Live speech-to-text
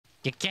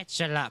You get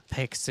your lot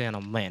picks in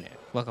a minute.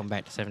 Welcome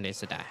back to 7 Days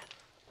to Die.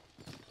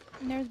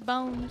 And there's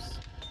bones.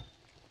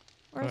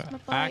 Where's my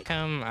bike?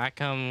 I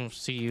come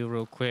see you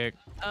real quick.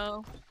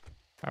 Oh.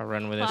 I'll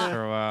run with this Fuck.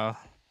 for a while.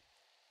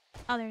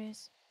 Oh, there it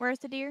is. Where's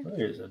the deer?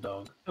 There's a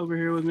dog. Over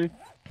here with me.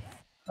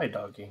 Hi,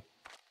 doggy.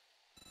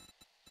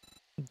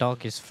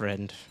 Dog is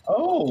friend.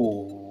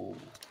 Oh.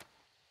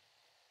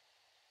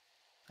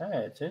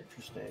 That's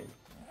interesting.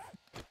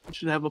 I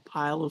should have a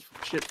pile of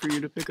shit for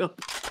you to pick up.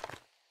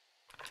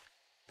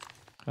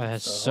 Oh,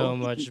 that's so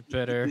much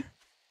better.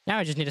 Now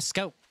I just need a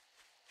scope.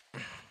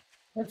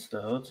 That's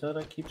the hotel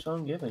that keeps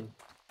on giving.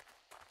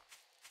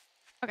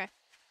 Okay.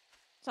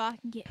 So I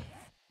can get.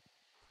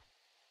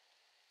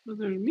 Well,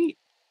 there's meat.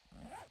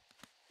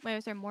 Wait,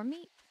 is there more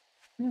meat?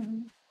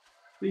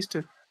 These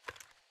two.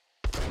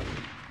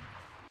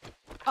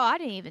 Oh, I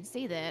didn't even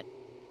see that.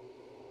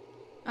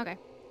 Okay.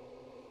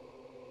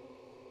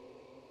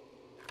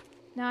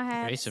 Now I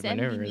have Evasive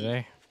 70 maneuver, meat.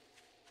 there.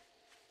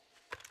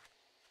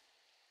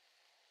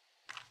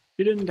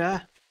 You didn't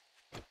die.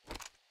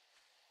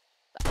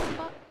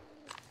 Fuck.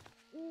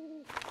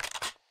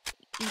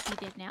 Is he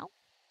dead now?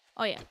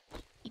 Oh yeah,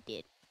 he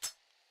did.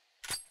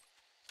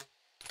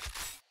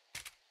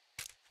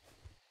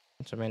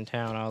 Once I'm in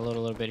town, I'll load a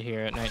little bit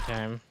here at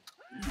nighttime.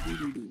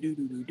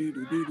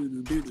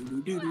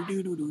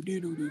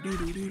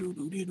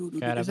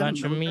 Got a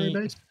bunch of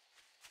meat.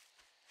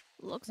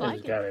 Looks There's like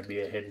it. gotta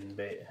be a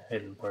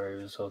hidden part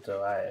of this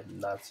hotel I have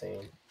not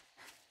seen.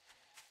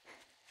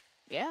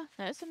 Yeah,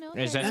 that's a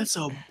military. Is that- That's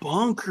a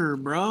bunker,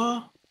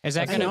 bro. Is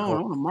that I gonna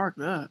want to mark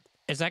that.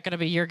 is that gonna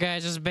be your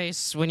guys'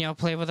 base when y'all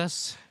play with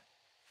us?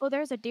 Oh,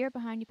 there's a deer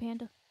behind you,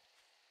 Panda.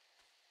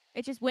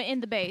 It just went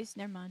in the base.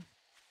 Never mind.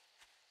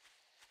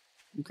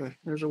 Okay,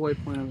 there's a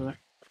waypoint over there.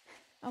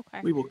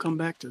 Okay. We will come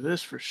back to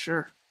this for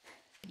sure.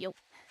 Yup.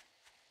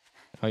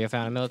 Oh, you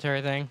found a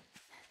military thing?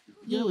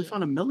 Yeah, we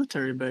found a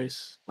military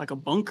base, like a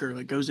bunker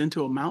that goes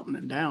into a mountain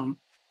and down.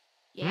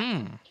 Yeah.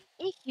 Hmm.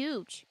 It's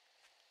huge.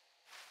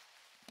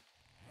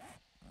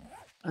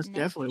 That's Nice.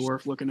 definitely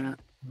worth looking at.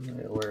 Yeah,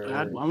 But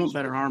I want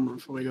better armor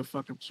before we go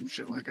fuck up some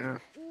shit like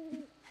that.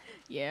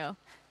 Yeah.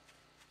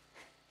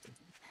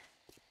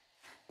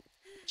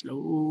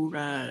 Slow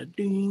ride.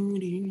 Ding,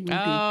 ding, ding.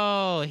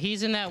 Oh,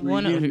 he's in that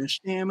one. Regain the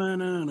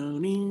stamina, no,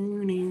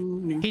 ding,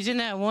 ding, ding. He's in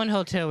that one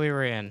hotel we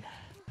were in.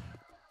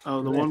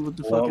 Oh, the one with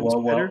the fucking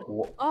spitter?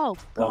 Oh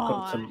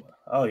God. Welcome to.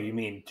 Oh, you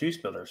mean two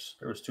spillers?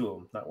 There was two of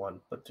them, not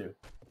one, but two.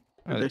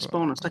 Did they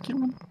spawn a second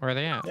one? Where are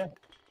they at? Yeah.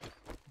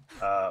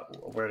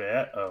 Where they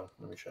at? Oh,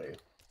 let me show you.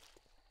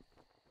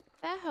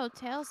 That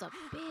hotel's a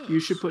bitch.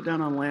 You should put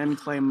down a land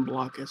claim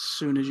block as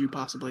soon as you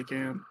possibly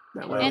can.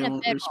 That way And they a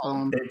won't bedroll.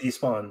 respawn. They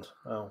despawned.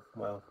 Oh,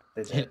 well,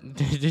 they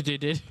did.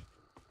 Did.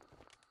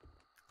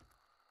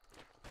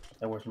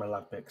 And where's my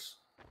lockpicks?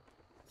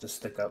 Just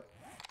stick up.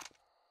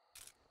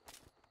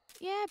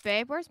 Yeah,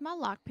 babe. Where's my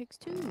lockpicks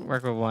too?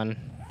 Work with one.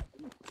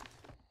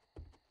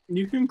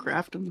 You can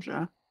craft them,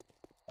 Shy.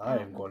 I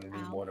am going to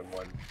need more than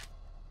one.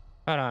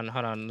 Hold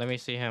on. Let me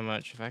see how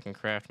much. If I can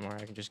craft more,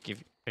 I can just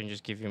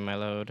give you my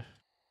load.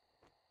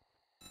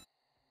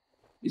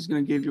 He's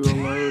gonna give you a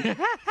load.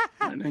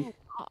 Lightning.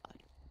 God.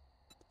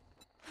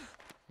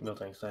 No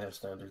thanks, I have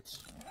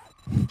standards.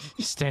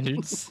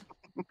 Standards.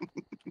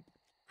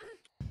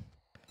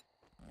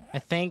 I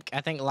think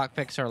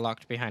lockpicks are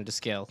locked behind a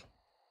skill.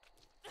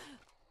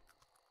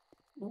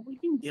 Well, we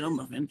can get them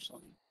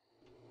eventually.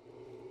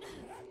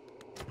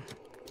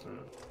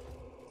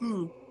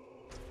 Hmm.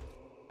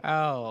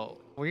 Oh,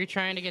 were you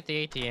trying to get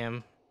the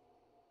ATM?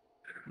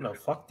 No,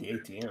 fuck the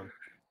ATM.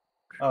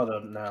 Oh,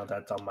 now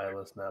that's on my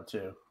list now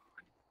too.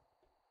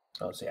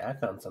 Oh, see, I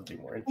found something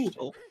more interesting.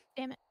 Oh,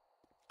 Damn it.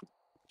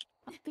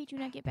 I'll feed you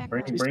when I get back.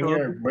 Bring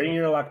home. bring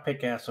your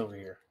lockpick ass over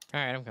here. All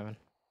right, I'm coming.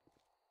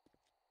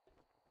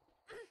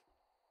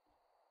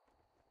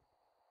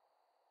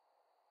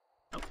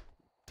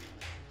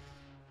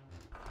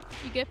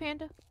 You good,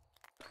 Panda?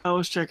 I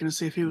was checking to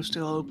see if he was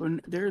still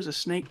open. There's a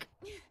snake.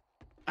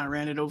 I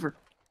ran it over.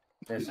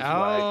 This is why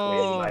I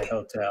Oh. claimed my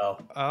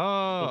hotel.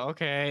 Oh,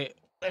 okay.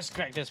 Let's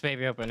crack this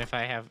baby open if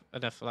I have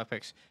enough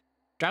lockpicks.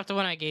 Drop the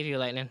one I gave you,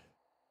 Lightning.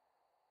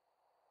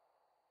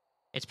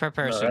 It's per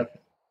person.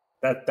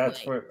 That's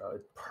Wait.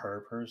 for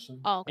per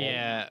person. Oh, okay.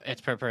 Yeah,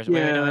 it's per person.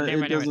 Wait, no, never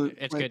mind.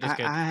 It's like, good. It's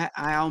good.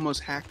 I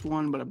almost hacked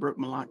one, but I broke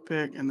my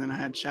lockpick, and then I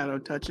had Shadow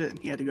touch it, and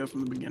he had to go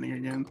from the beginning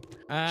again.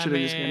 Should have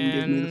just had him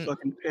give me the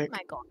fucking pick. Am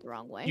I going the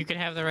wrong way? You can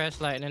have the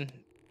rest, Lightning.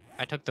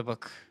 I took the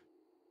book.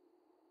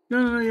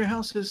 No, your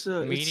house is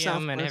it's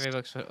Medium and heavy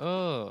southwest. books.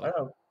 Oh,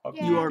 Oh,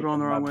 okay. You are going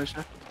the wrong way,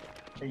 Shy.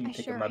 Are you I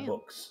taking sure my am.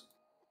 books?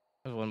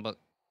 there's one book.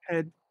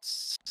 Head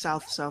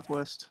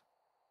southwest.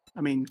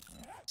 I mean,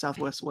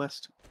 southwest.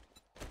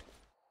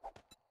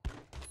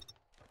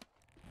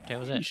 That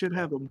was You it. should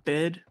have a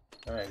bed.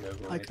 All right, go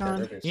get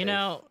Icon. that. It is You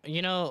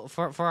safe. know,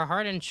 for a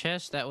hardened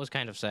chest, that was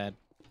kind of sad.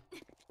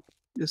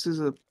 This is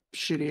a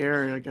shitty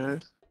area,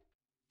 guys.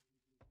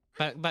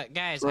 But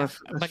guys, So I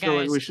feel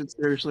like guys, we should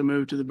seriously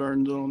move to the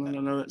burn zone. And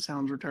I know that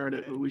sounds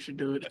retarded, but we should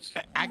do it.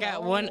 I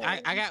got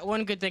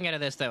one good thing out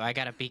of this though. I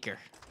got a beaker.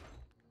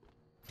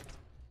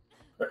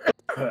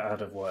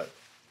 Out of what?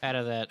 Out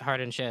of that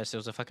hardened chest, it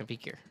was a fucking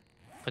beaker.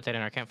 Put that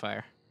in our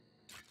campfire.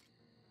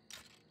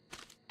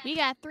 We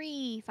got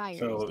 3 fires.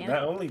 So damn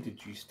not it. only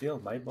did you steal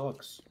my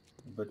books,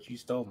 but you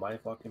stole my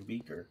fucking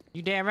beaker.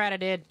 You damn right I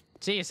did.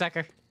 See you,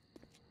 sucker.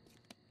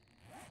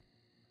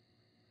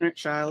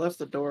 Shy, I left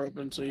the door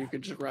open so you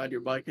could just ride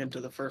your bike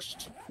into the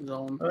first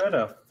zone. Where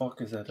the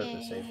fuck is that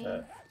other safe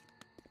at?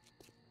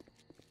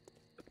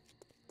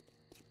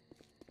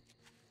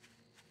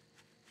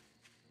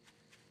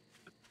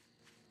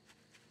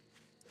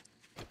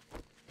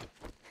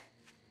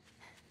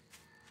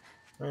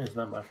 I mean, it's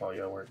not my fault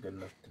y'all weren't good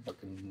enough to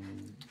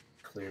fucking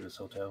clear this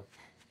hotel.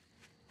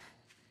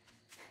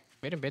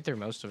 We hadn't been through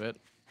most of it.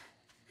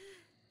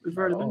 We've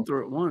already been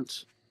through it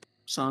once,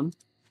 son.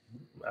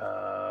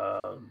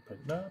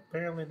 But no,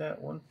 apparently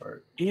that one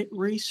part. It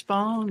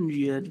respawned,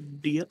 you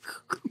dick.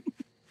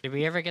 Did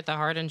we ever get the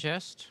hardened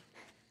chest?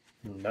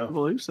 I No.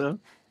 believe so.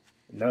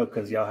 No,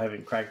 because y'all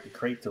haven't cracked the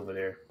crates over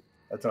there.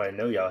 That's how I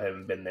know y'all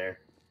haven't been there.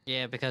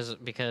 Yeah, because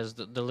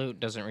the loot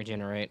doesn't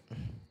regenerate.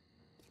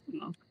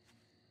 No.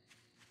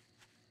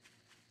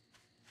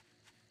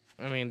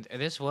 I mean,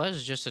 this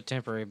was just a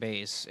temporary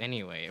base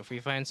anyway. If we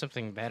find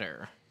something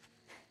better.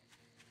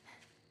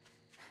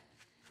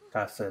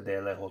 Casa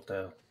de la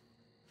Hotel.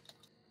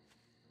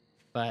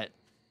 But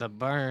the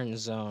burn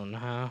zone,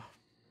 huh?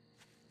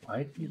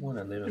 Why do you want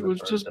to live in It the was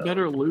burn just zone?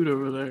 better loot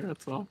over there,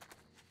 that's all.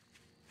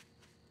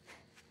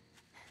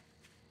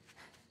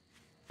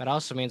 That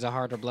also means a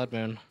harder blood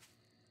moon.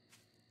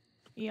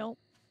 Yep.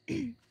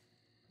 No,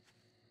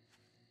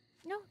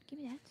 give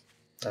me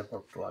that. I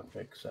broke the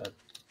lockpick, sad.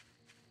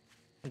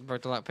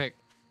 Broke the lockpick.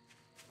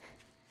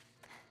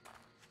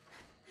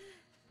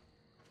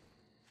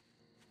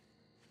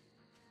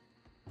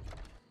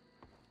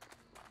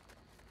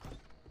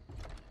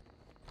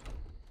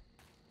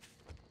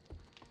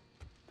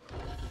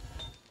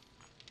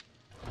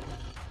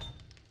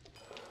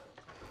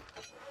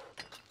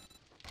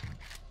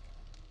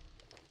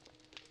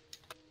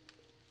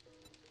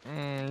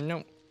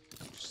 Nope.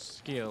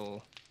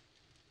 Skill.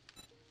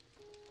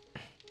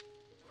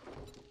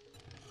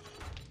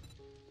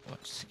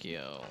 What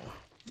skill?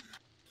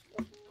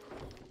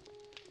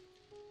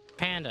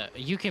 Panda,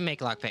 you can make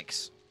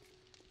lockpicks.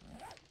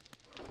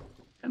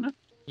 Can I?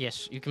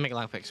 Yes, you can make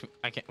lockpicks.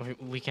 I can.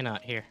 We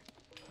cannot. Here.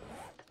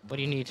 What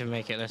do you need to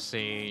make it? Let's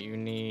see. You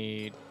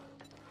need.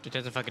 It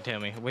doesn't fucking tell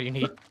me. What do you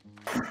need?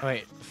 Oh,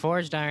 wait,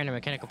 forged iron and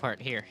mechanical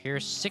part. Here.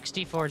 Here's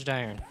 60 forged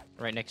iron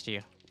right next to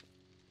you.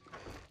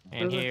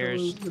 And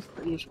here's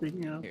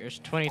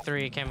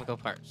 23 chemical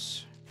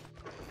parts.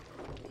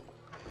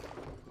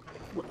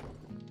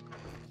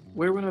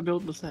 Where would I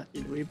build this at,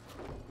 dweeb?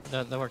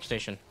 The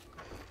workstation.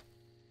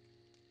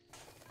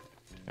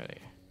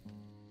 Ready.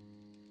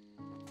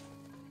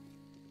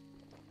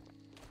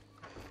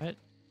 What?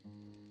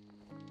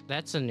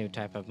 That's a new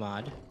type of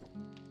mod.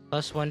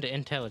 +1 to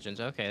intelligence.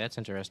 Okay, that's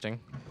interesting.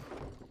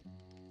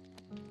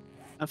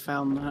 I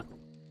found that.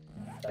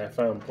 I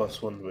found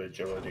 +1 to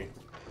agility.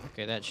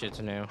 Okay, that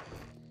shit's new.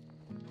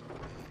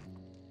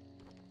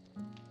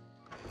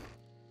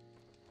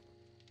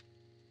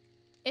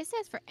 It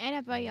says for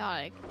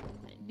antibiotic,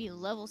 it'd be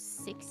level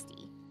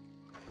 60.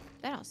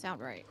 That don't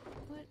sound right.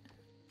 What?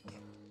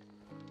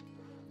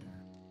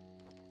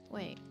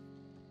 Wait.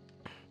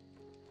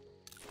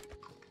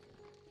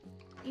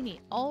 You need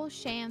all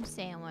sham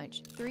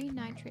sandwich, 3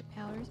 nitrate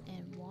powders,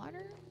 and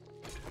water?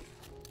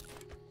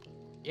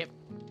 Yep.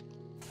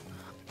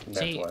 That's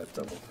See- why it's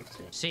double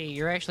 60. See,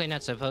 you're actually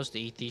not supposed to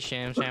eat these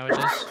sham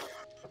sandwiches.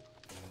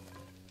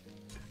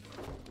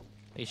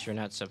 At least you're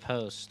not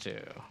supposed to.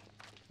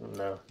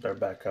 No, they're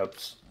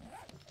backups.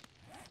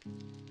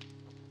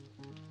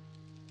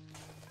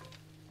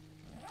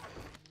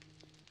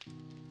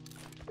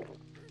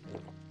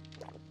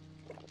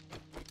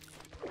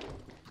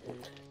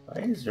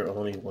 Why is there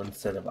only one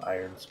set of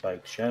iron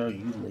spikes? Shadow,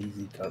 you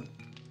lazy cunt.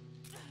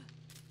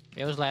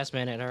 It was last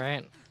minute,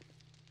 alright?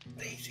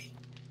 Lazy.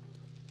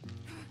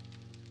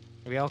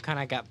 We all kind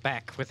of got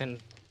back within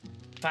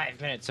 5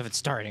 minutes of it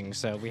starting,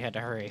 so we had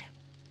to hurry.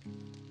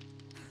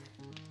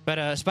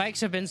 But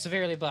spikes have been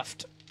severely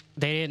buffed.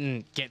 They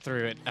didn't get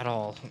through it at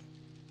all,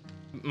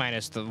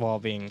 minus the wall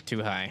being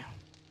too high.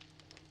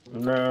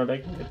 No, they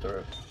can get through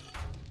it.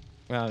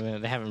 Well, I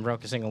mean, they haven't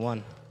broke a single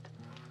one.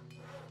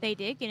 They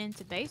did get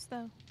into base,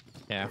 though.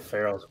 Yeah. The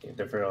Pharaohs It's can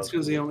because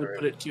they get only through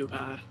put it too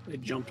high. They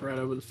jumped right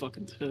over the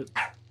fucking tip.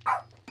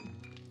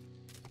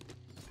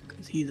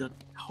 Because he's a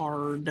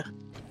hard.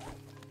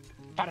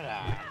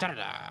 Ta-da-da,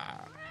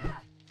 ta-da-da.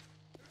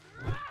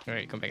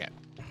 Alright, come back up.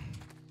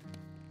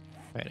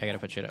 Wait, I gotta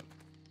put shit up.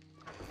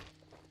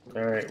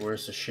 Alright,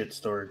 where's the shit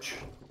storage?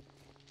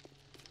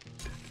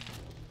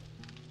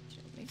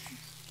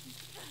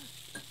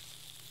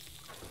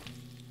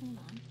 Hold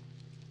on.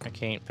 I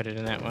can't put it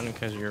in that one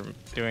because you're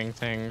doing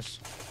things.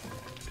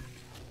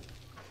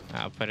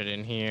 I'll put it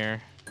in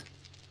here.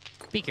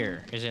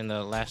 Beaker is in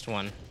the last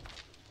one.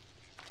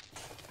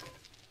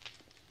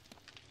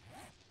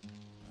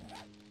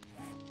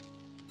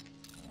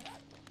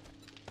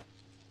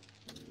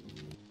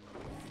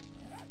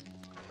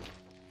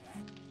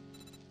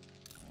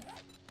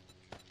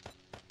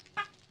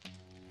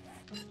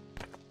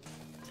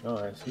 Oh,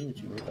 I see what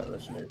you mean by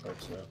legendary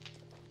parts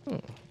now.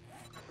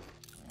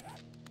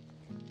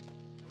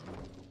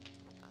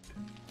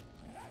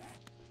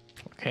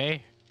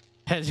 Okay.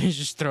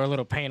 Just throw a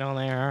little paint on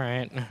there. All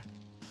right.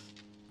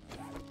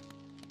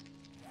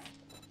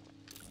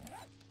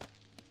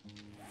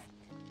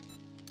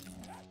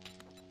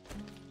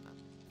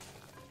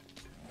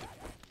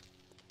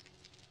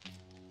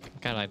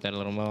 Kind of like that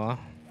little moa.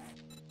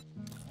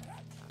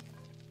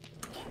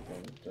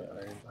 The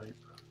iron pipe.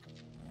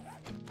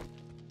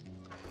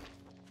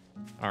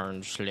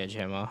 Orange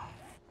sledgehammer.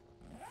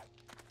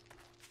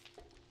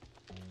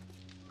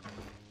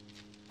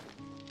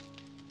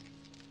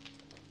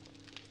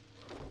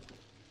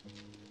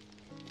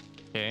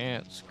 Okay,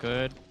 that's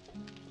good.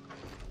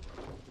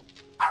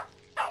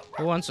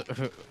 Who wants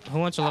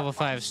a level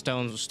 5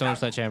 stone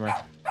sledgehammer?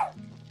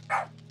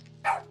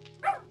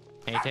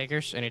 Any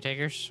takers? Any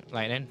takers?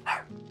 Lightning.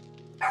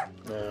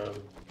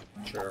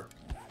 Sure.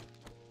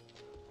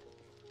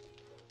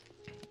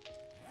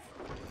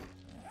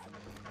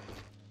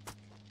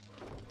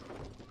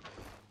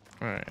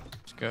 All right,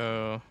 let's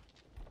go.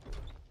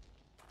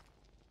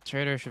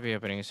 Trader should be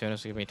opening soon.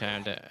 This will give me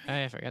time to.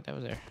 I forgot that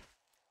was there.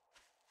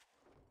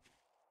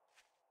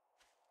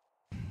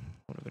 A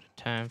little bit of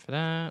time for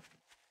that.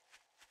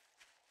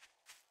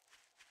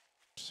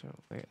 So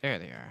there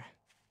they are.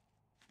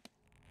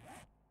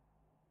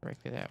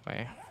 Directly that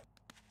way.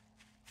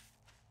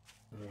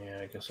 Yeah,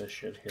 I guess I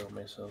should heal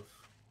myself.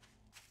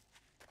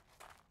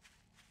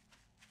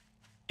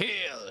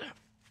 Heal!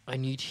 I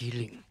need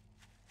healing.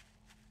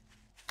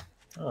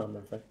 Oh, I'm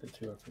infected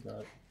too, I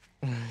forgot.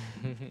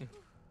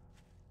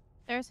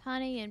 There's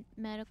honey and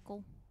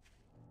medical.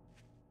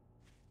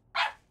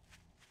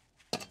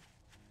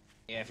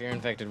 Yeah, if you're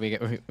infected,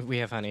 we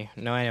have honey.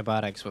 No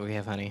antibiotics, but we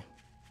have honey.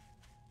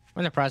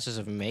 We're in the process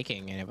of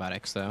making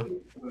antibiotics, though.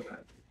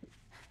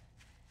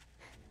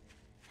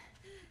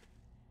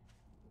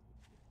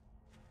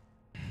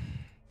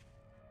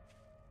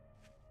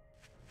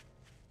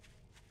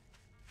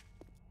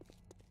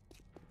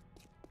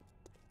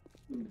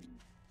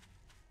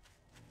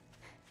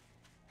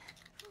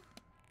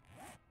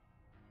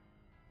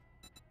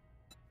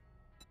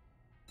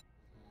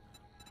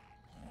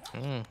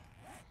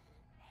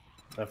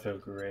 I feel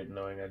great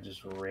knowing I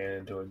just ran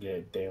into a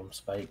damn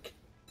spike.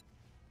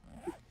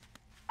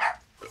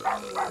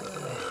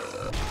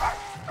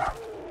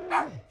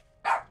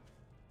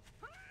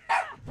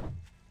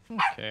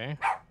 Okay.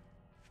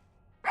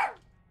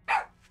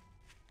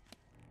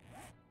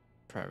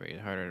 Probably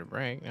harder to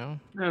break, no?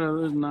 Yeah,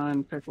 there's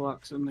 9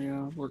 picklocks in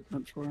the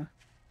workbench floor.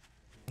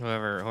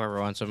 Whoever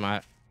wants them,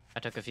 I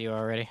took a few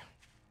already.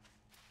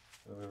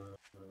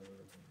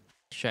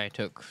 Shy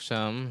took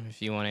some.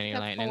 If you want any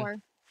Took lightning. 4.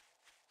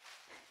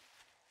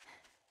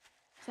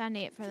 So I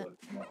need it for the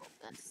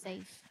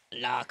safe.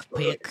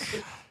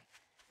 Lockpick.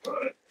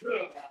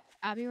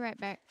 I'll be right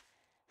back.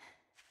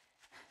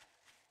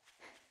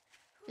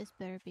 This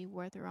better be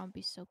worth it or I'll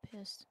be so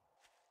pissed.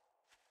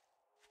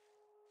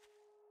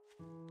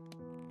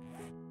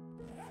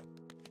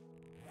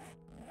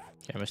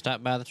 Okay, I'm gonna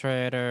stop by the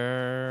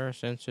trader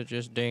since it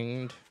just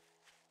dinged.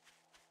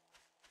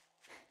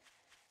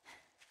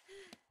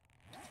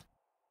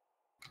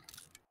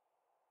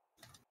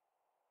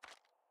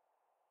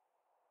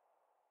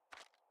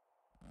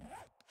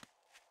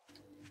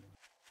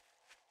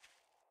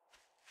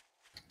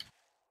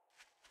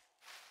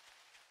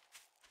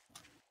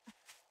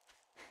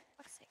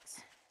 Fuck's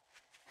sakes.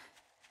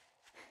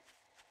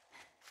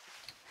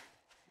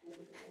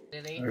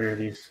 Where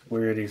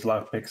are these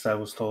lockpicks I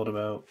was told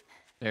about?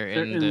 They're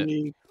They're in in the.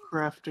 the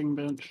crafting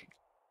bench.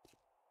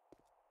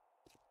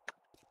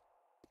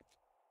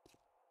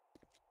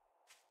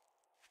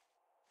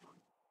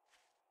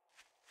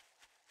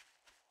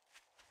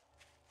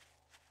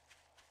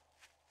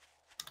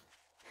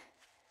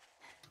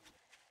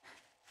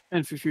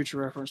 And for future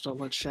reference, don't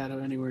let Shadow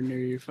anywhere near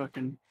your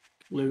fucking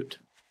loot.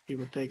 He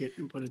will take it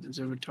and put it in his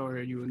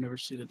inventory, and you will never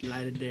see the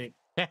light of day.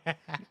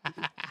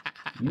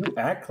 You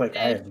act like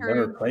I have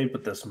never played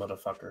with this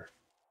motherfucker.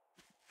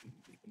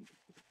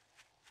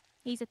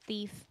 He's a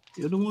thief.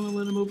 You don't want to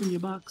let him open your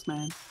box,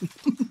 man.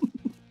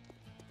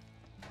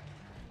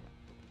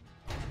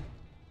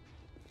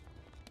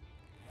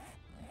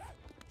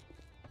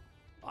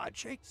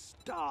 Jake,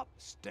 stop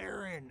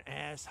staring,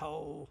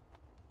 asshole.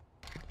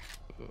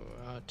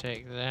 I'll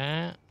take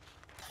that.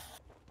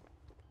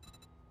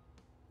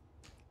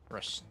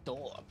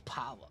 Restore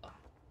power.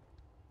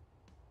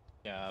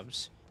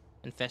 Jobs.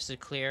 Infested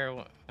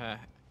clear.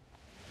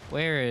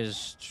 Where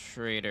is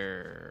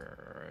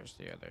trader? Where's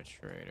the other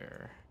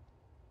trader?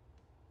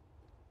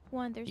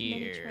 There's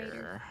many traders.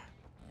 Here.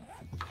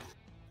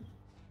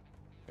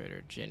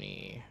 Trader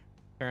Jenny.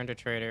 Turn to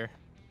trader.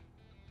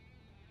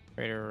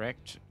 Trader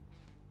wrecked.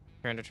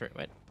 Turn to trader.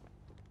 What?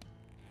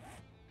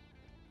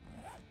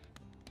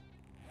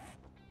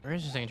 Where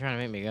is this thing trying to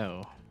make me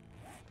go?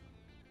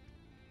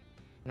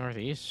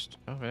 Northeast?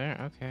 Over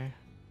there? Okay.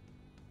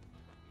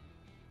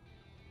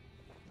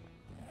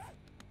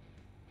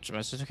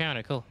 Message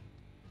counted. Cool.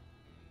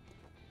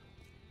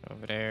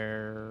 Over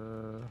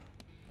there.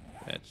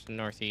 That's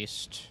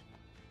northeast.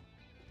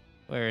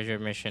 Where is your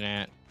mission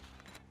at?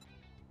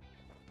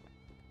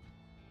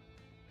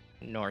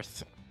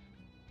 North.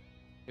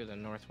 Do the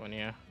north one,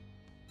 yeah.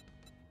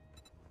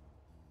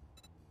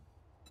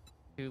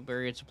 2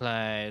 buried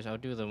supplies. I'll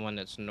do the one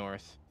that's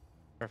north.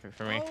 Perfect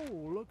for me. Oh,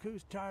 look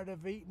who's tired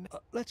of eating.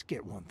 Let's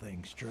get one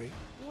thing straight.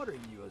 What are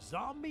you, a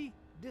zombie?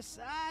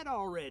 Decide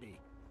already.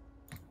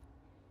 You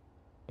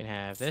can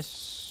have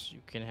this. You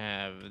can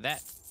have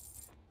that.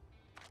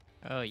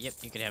 Oh, yep,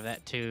 you can have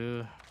that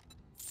too.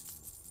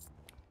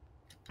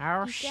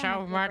 Oh, Keep so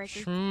going, much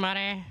Breaker.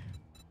 money.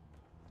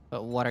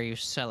 But what are you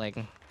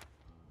selling?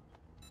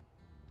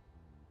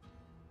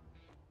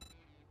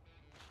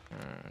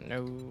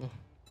 No.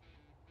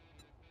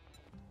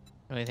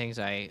 Only things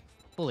I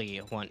fully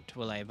want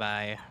will I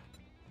buy.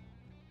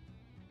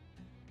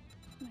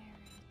 Where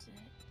is it?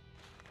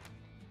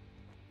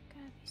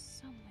 Gotta be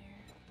somewhere.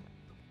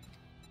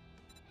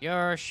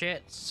 Your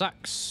shit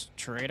sucks,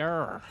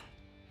 trader.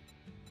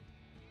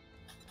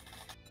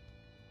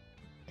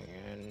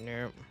 And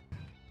nope.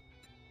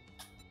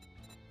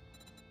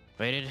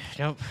 Waited.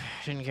 Nope.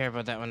 Didn't care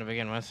about that one to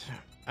begin with.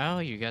 Oh,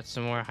 you got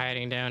some more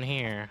hiding down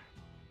here.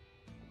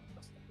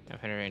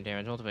 500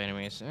 damage, multiple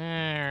enemies.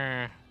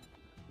 Yeah.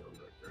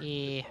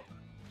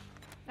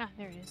 Ah,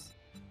 there it is.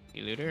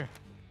 You looter.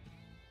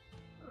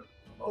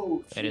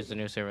 Oh, That is the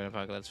new server in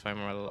Apocalypse. Find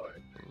more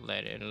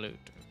lead and loot.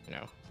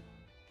 No.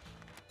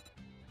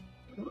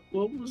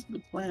 What was the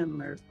plan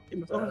there?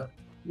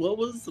 What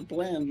was the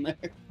plan there?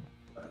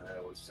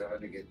 I was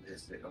trying to get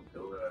this thing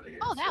built out of here.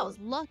 Oh, that was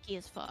lucky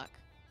as fuck.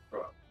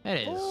 That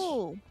is.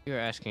 Oh, You're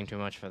asking too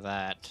much for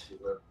that.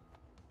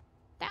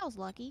 that was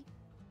lucky.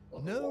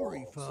 No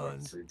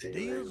refunds.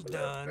 Deal's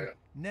done.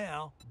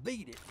 Now,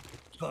 beat it,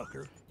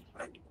 fucker.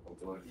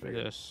 Look at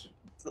this.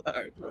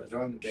 Sorry.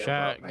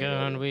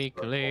 Shotgun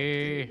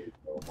weekly.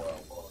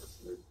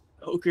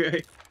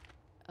 Okay.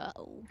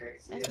 Uh-oh.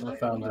 I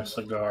found a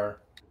cigar.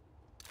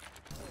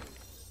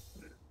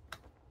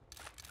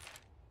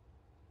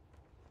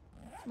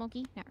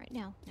 Smokey, not right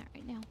now. Not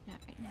right now. Not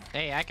right now.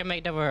 Hey, I can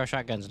make double barrel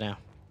shotguns now.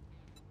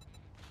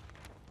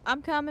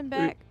 I'm coming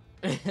back.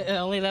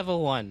 Only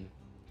level 1.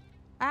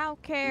 I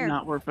don't care.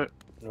 Not worth it.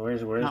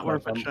 Where's Not my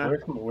worth it, pump?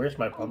 Chef. Where's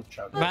my pump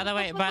shotgun?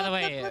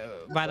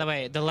 By the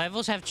way, the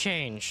levels have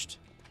changed.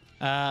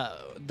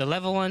 The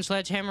level 1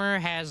 sledgehammer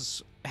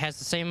has the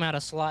same amount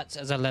of slots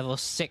as a level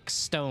 6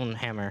 stone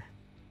hammer.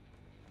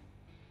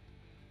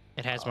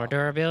 It has more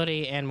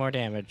durability and more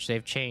damage.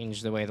 They've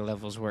changed the way the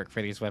levels work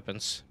for these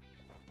weapons.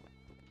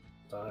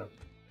 Time.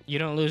 You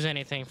don't lose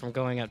anything from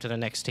going up to the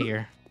next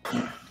tier,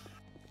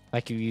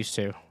 like you used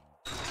to.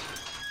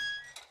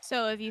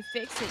 So if you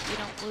fix it, you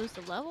don't lose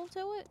the level to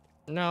it?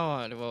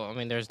 No, well, I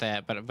mean, there's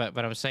that, but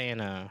I'm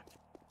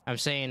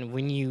saying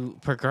when you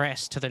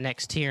progress to the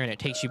next tier and it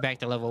takes you back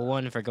to level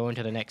 1 for going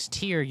to the next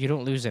tier, you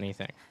don't lose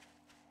anything.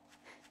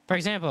 For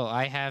example,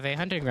 I have a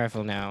hunting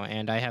rifle now,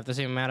 and I have the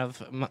same amount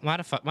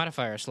of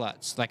modifier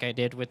slots like I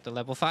did with the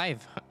level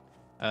 5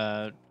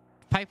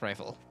 pipe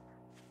rifle.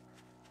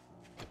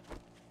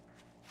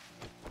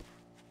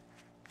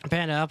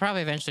 Panda, I'll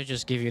probably eventually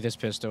just give you this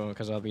pistol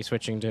because I'll be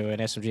switching to an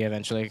SMG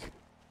eventually,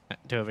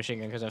 to a machine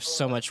gun because I have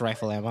so much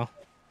rifle ammo.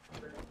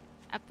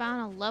 I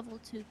found a level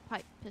 2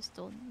 pipe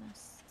pistol in the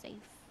safe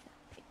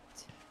I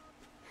picked.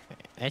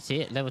 That's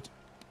it. Level.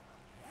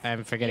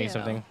 I'm forgetting Yeah.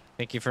 something.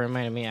 Thank you for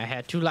reminding me. I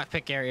had 2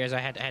 lockpick areas I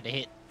had to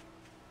hit.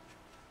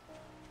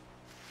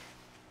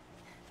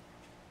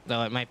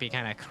 Though it might be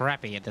kind of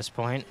crappy at this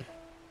point.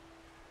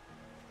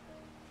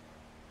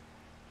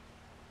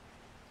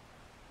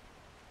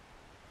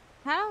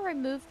 How do I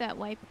remove that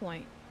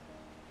waypoint?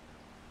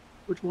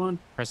 Which one?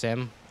 Press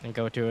M and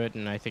go to it,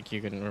 and I think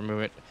you can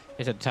remove it.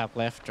 It's at the top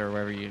left or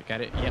wherever you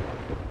got it. Yep.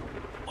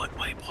 What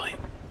waypoint?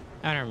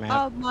 Outer map.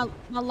 Oh,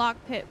 my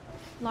lockpick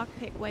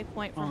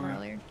waypoint from Alright.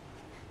 earlier.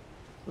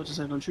 Let's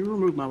just say, don't you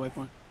remove my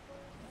waypoint.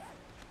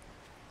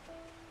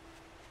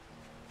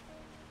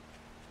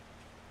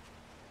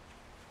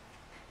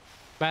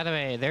 By the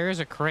way, there is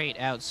a crate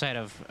outside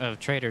of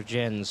Trader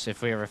Jen's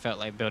if we ever felt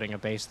like building a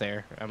base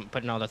there. I'm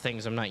putting all the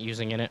things I'm not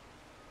using in it.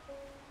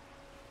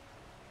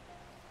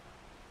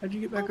 How'd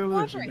you get back Oh, over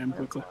there so right damn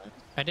there it quickly? was.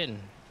 I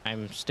didn't.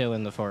 I'm still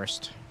in the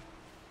forest.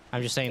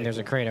 I'm just saying there's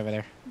a crate over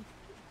there.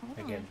 Hold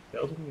on. Again,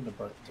 building in the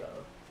burnt zone.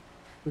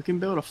 We can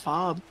build a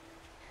fob.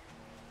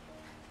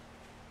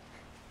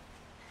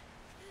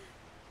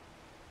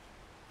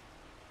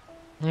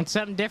 It's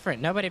something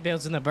different. Nobody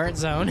builds in the bird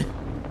zone.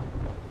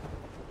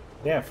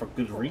 Yeah, for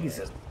good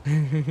reason.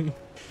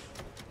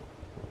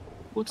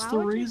 What's Why the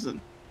would you-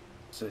 reason?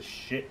 It's a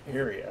shit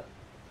area.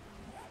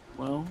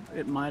 Well,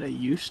 it might have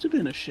used to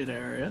been a shit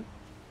area.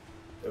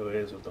 Oh, it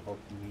is what the fuck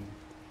you mean.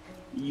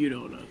 You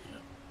don't know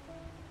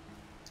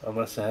that.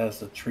 Unless it has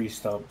the tree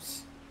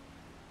stumps.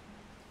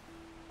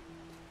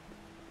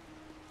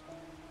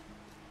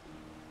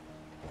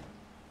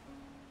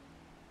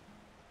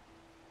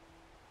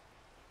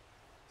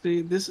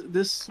 See,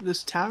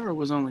 this tower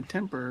was only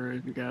temporary,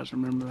 if you guys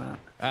remember that.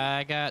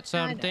 I got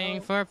something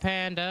know. for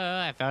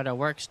Panda. I found a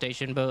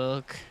workstation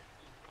book.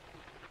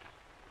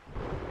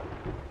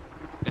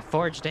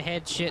 forged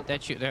ahead shit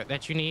that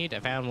you need? I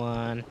found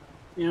one.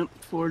 Yep,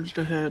 forged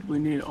ahead. We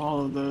need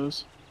all of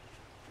those.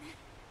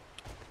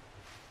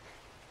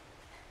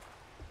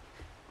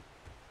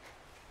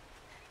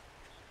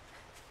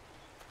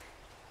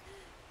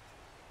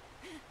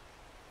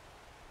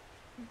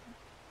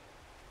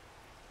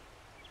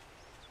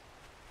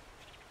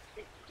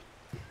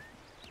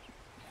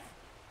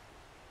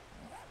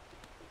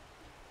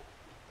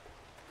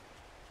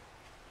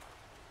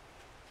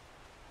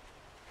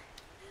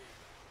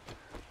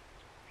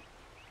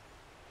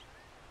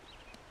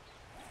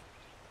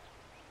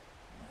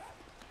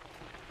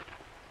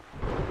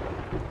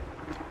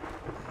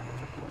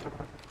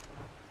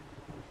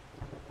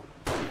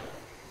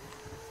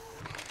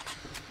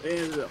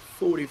 There's a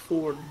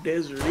 44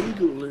 Desert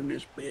Eagle in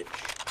this bitch.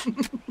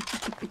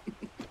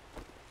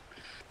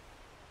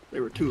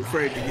 They were too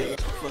afraid to get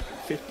us a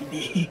fucking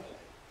 50D.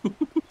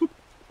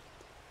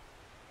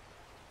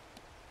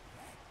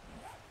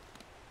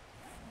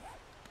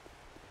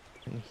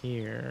 In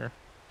here.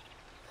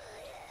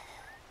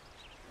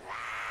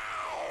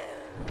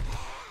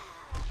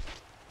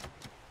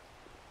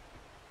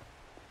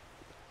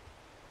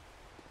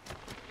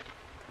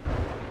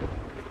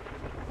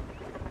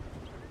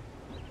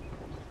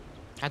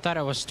 I thought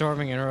I was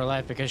storming in real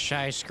life because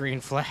Shy's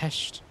screen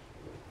flashed.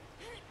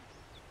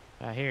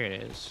 Here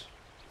it is.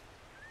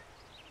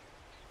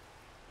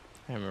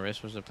 I remember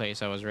this was the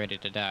place I was ready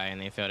to die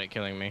and they failed at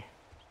killing me.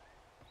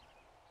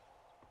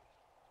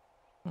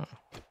 Oh.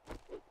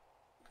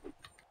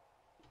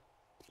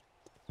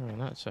 On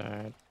that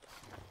side.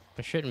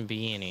 There shouldn't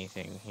be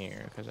anything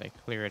here because I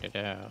cleared it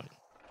out.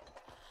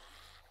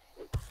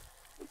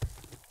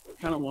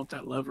 I don't want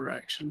that lever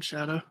action,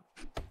 Shadow.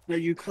 Are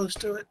you close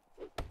to it?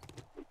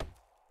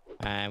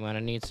 I'm gonna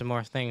need some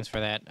more things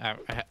for that.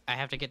 I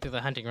have to get through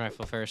the hunting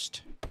rifle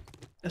first.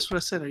 That's what I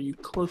said. Are you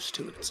close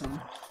to it, son?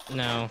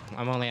 No,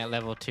 I'm only at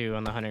level 2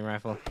 on the hunting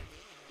rifle.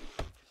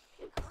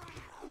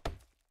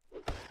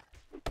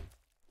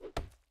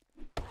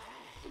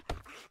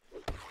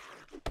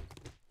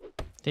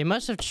 They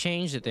must have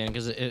changed it then,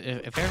 because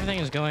if everything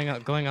is going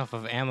off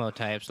of ammo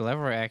types, the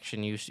lever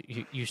action used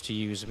to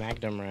use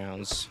Magnum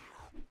rounds.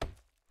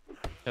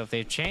 So if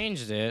they've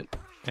changed it,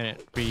 then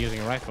it'd be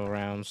using rifle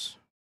rounds.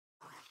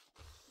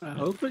 I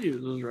hope it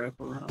uses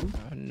rifle rounds.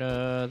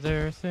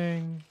 Another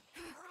thing.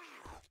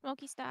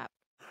 Smokey, stop.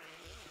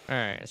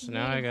 Alright, so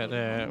now I got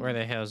the... Where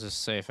the hell is this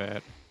safe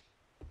at?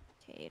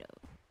 Potato.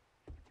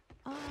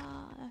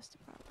 Ah, that's the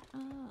problem.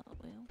 Oh,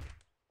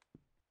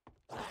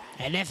 well.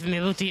 I left my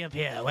booty up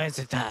here. Where's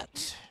it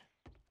at?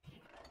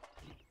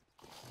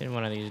 In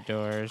one of these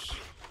doors.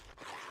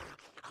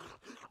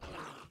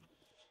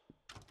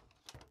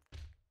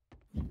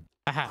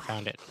 Aha,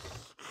 found it.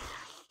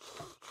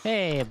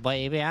 Hey,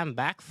 baby, I'm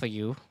back for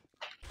you.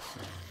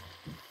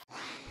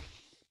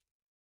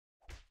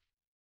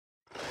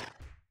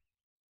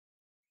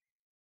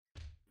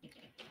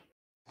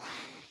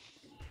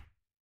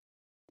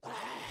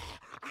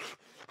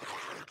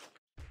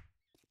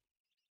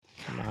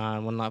 Come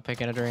on, 1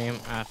 lockpick in a dream.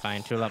 Ah,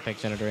 fine. 2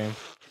 lockpicks in a dream.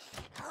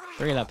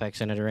 3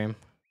 lockpicks in a dream.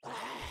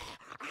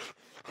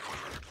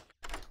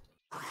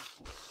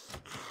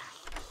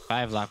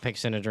 5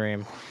 lockpicks in a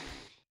dream.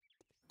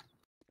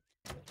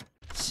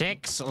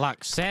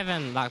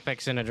 7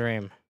 lockpicks in a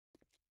dream.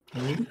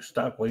 Can you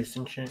stop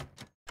wasting shit?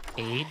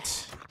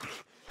 8,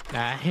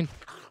 9,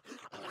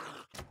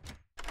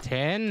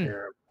 10.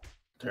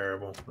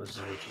 Terrible. This is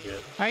what you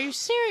get. Are you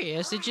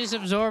serious? It just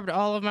absorbed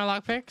all of my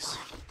lockpicks?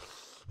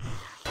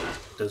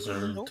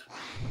 Deserved. Nope.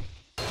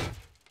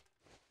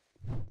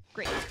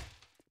 Great.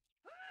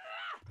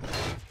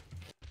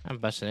 I'm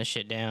busting this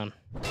shit down.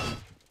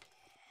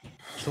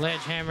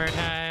 Sledgehammer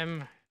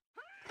time.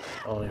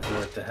 Only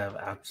for it to have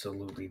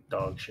absolutely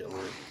dog shit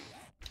loot.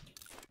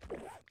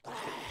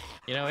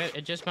 You know,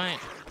 it just might.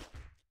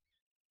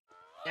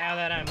 Now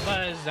that I'm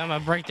buzzed, I'm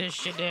gonna break this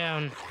shit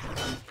down.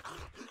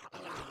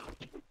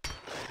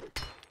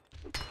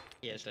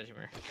 Yeah,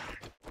 sledgehammer.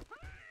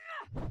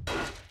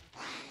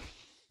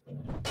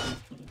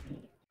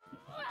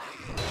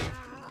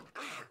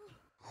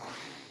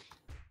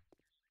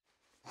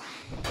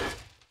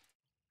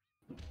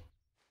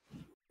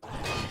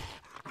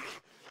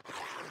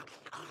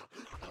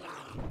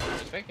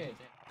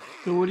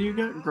 So what do you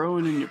got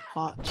growing in your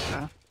pots,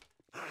 huh?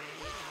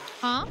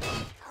 Huh?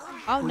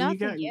 Oh, What do you nothing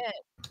got? yet.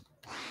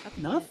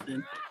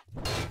 Nothing.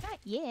 Not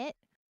yet.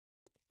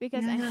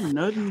 Because You I got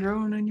nothing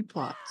growing in your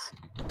pots.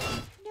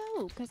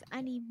 no, because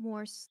I need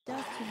more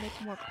stuff to make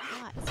more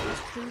pots. This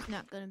two's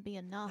not gonna be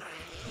enough.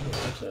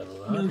 That's a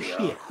lot, No y'all.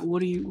 shit.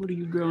 What are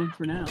you growing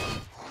for now?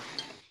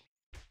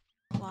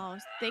 Well, I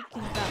was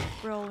thinking about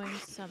growing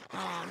some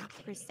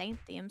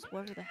chrysanthemums,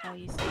 whatever the hell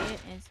you say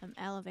it, and some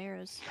aloe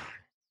veras.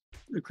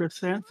 The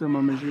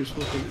chrysanthemum is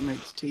useful because it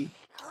makes tea.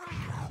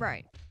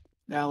 Right.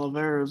 The aloe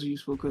vera is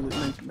useful because it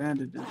makes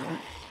bandages, right?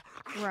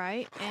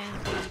 Right,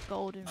 and the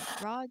golden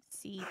rod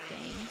seed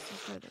things is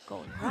for the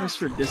golden rod. That's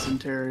for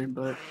dysentery,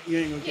 but you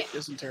ain't gonna get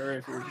dysentery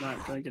if you're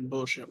not drinking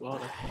bullshit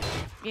water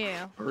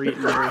Yeah. or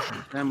eating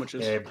bullshit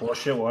sandwiches. Yeah,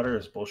 bullshit water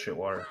is bullshit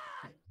water.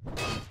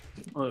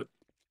 Look,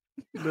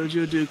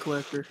 Gojo Dew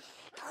Collector.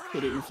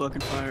 Put it in the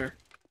fucking fire.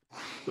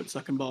 Quit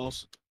sucking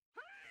balls.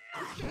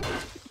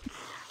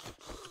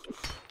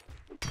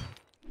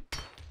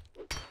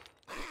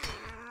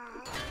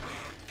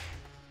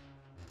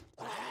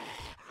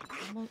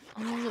 I'm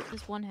gonna loot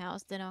this one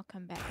house, then I'll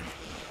come back.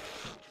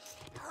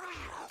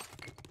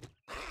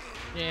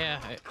 Yeah,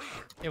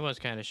 it was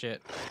kind of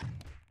shit.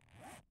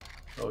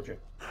 Told you.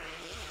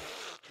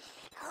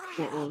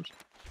 What was?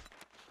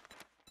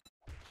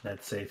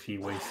 That safe he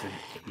wasted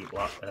 10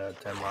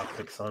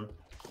 lockpicks on.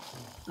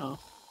 Oh.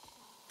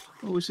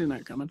 Well, we seen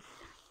that coming.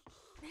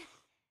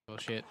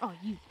 Bullshit. Oh,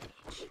 you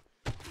bitch.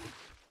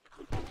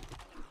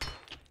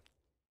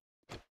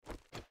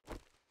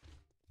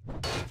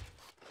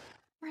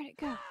 Where'd it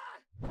go?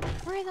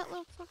 Where'd that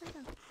little fucker go?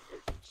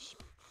 Shh.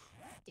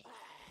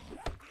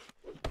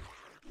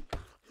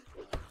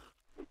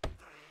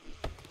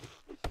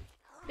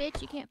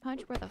 Bitch, you can't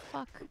punch where the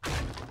fuck?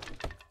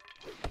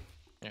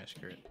 Yeah,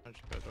 screw it. I'll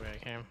just go the way I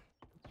can.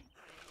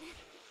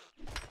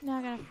 Now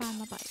I gotta find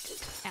my bike.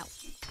 Ow.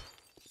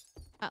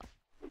 Oh.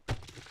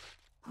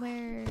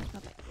 Where's my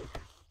bike?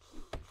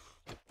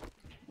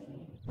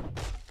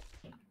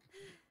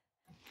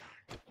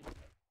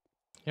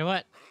 You know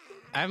what?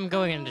 I'm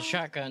going into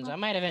shotguns. I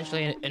might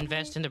eventually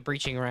invest into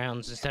breaching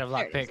rounds instead of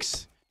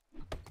lockpicks.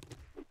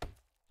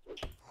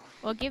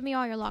 Well, give me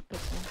all your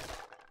lockpicks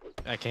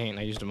then. I can't.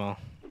 I used them all.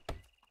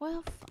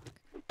 Well, fuck.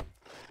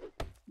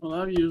 Well,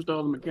 I've used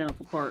all the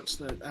mechanical parts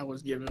that I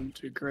was given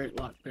to create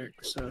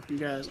lockpicks. So if you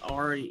guys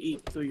already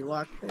eat through your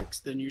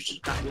lockpicks, then you should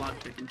stop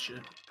lockpicking shit.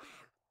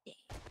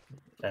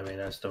 I mean,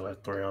 I still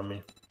have 3 on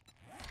me.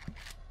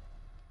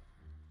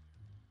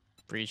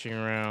 Breaching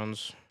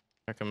rounds.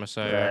 Like a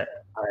messiah.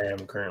 I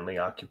am currently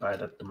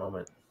occupied at the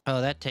moment.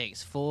 Oh, that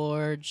takes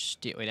forged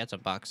steel. Wait, that's a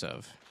box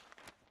of.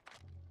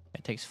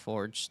 It takes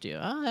forged steel.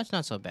 Oh, that's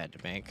not so bad to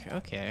make.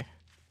 Okay.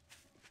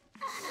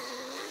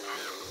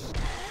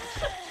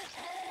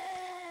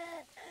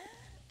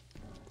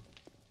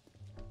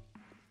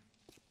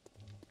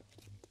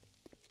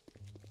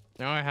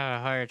 Now I have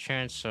a higher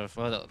chance of.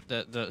 Well,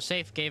 the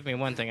safe gave me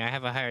one thing. I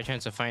have a higher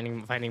chance of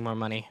finding more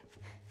money.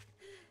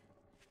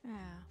 Oh.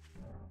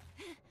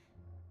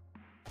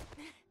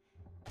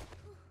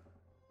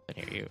 I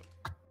hear you.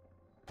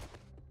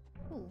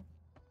 Ooh.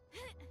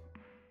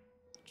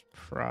 It's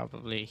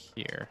probably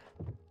here.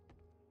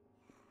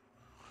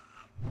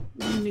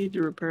 You need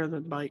to repair the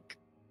bike.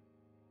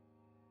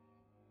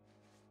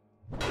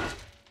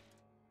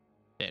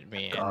 Fit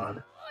me in.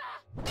 God.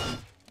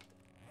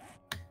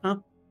 Huh?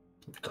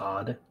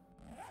 God.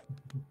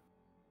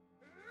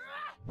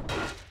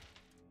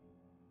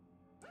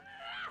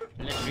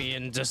 Let me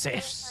in the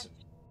safes.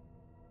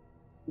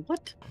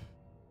 What?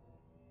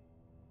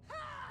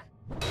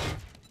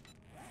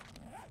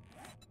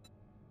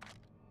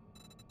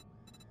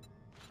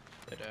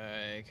 But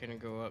I can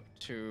go up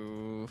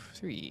to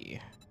 3.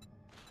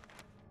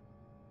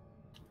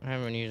 I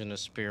haven't been using the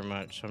spear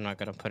much, so I'm not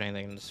gonna put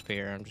anything in the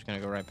spear. I'm just gonna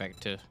go right back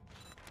to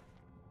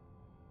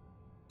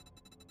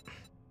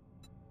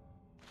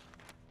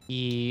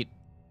eat.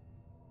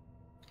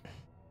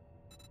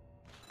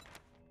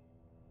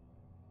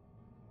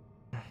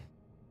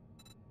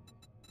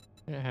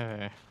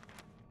 Yeah,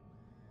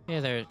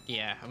 there.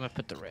 Yeah, I'm gonna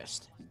put the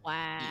rest.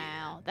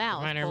 Wow, that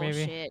was Miner,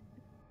 bullshit. maybe?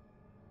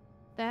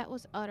 That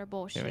was utter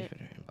bullshit.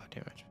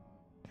 Damage.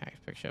 Nice,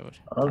 big shovels.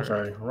 I'm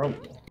sorry. Wrong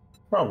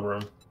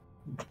room.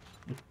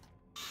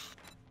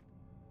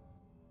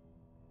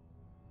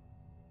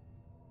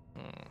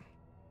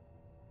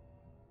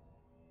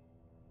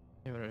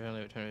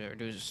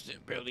 Reduce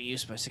barely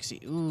used by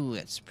 60. Ooh,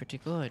 that's pretty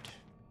good.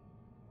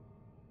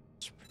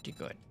 It's pretty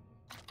good.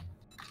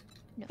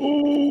 No.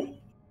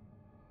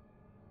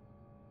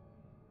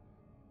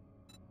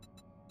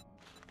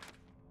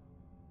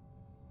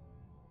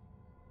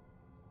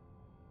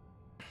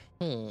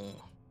 Ooh.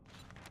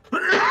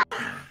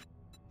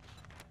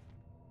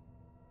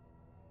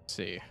 Let's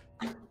see.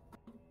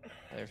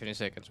 Every 50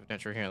 seconds with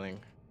natural healing.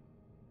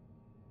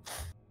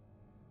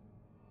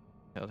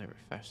 Held every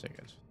 5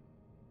 seconds.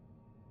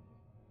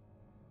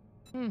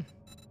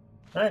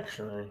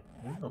 Actually,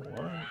 you know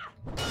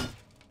what?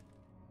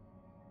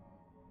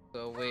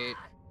 So wait.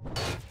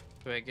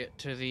 Do I get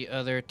to the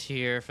other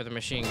tier for the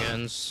machine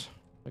guns?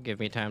 It'll give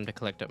me time to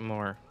collect up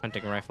more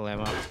hunting rifle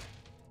ammo.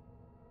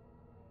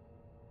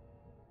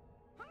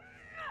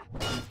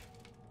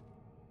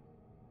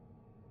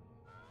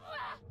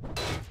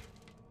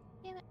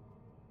 Damn it.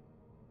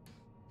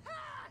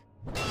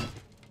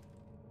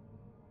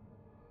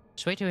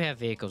 Just wait till we have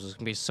vehicles. It's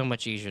gonna be so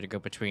much easier to go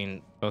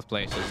between both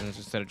places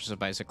instead of just a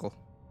bicycle.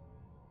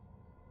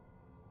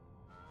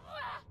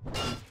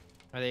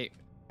 Are they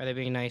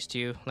being nice to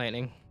you,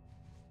 Lightning?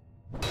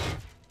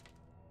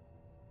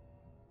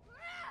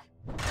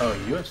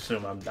 Oh, you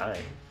assume I'm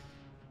dying.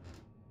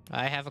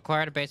 I have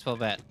acquired a baseball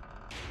bat.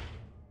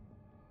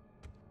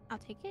 I'll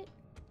take it.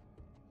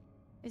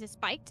 Is it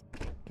spiked?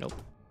 Nope.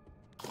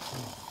 I'll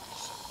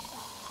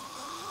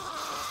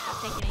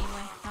take it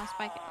anyway. I'll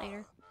spike it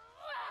later.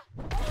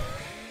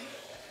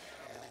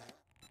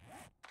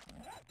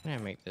 I'm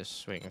gonna make this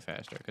swing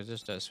faster because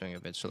this does swing a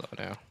bit slow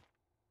now.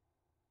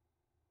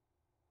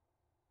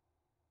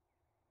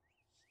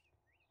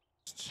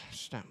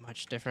 It's not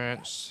much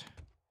difference.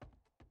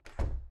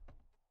 I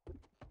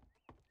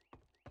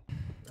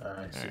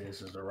see. Alright.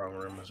 This is the wrong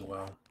room as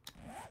well.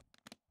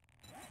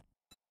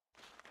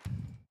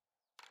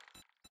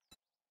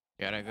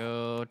 Gotta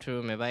go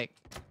to my bike.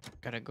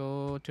 Gotta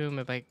go to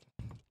my bike.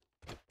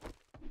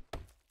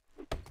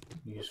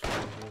 Use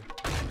phone.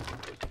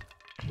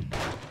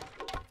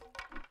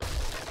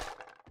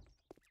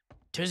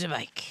 To the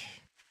bike.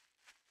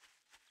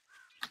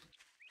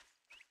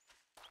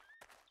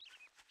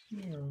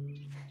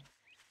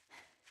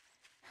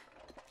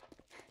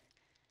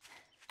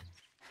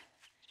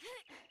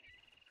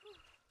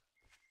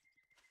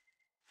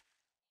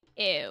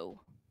 Ew.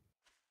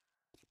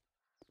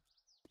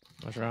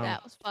 What's wrong?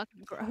 That was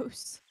fucking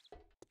gross.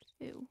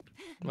 Ew.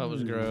 What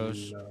was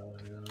gross?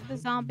 The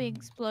zombie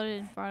exploded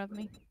in front of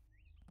me.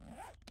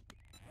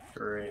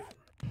 Great.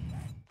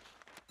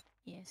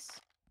 Yes.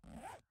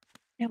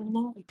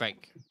 Hello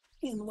Bike.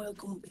 and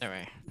welcome.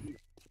 Alright.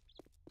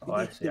 Oh,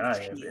 I see. I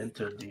have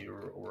entered the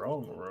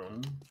wrong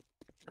room.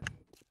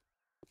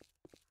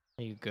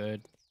 Are you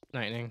good,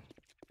 Lightning?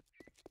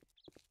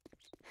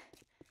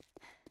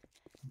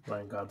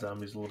 Playing God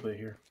Zombies a little bit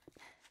here.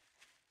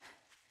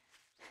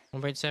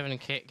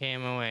 1.7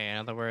 came away. In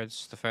other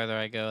words, the further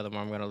I go, the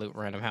more I'm gonna loot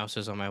random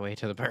houses on my way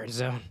to the burn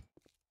zone.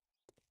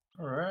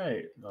 All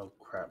right. Oh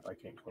crap! I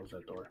can't close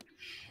that door.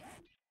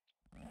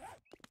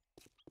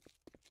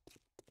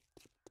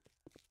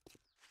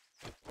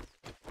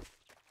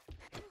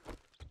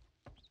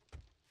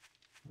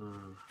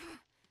 Hmm.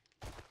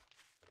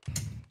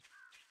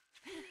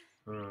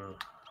 Hmm.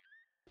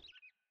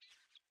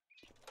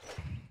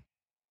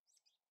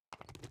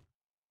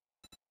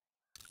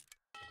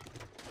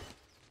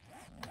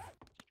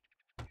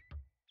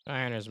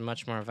 Iron is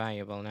much more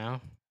valuable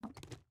now.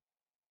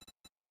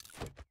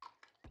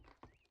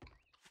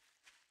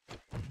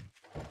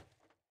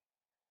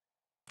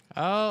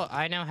 Oh,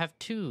 I now have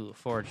 2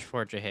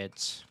 forge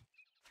hits.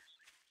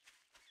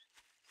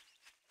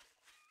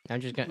 I'm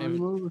just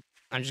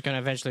gonna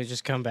eventually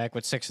just come back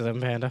with 6 of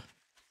them, Panda.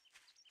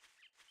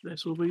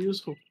 This will be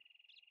useful.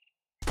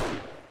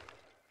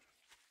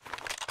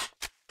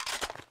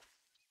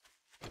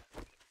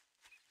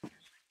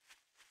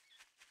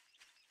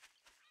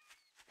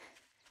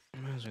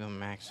 Might as well go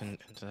max into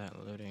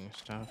that looting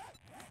stuff.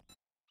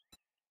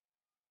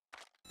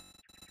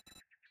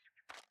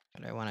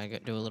 But I want to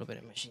do a little bit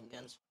of machine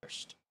guns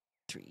first.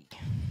 3.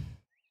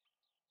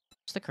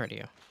 What's the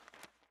cardio?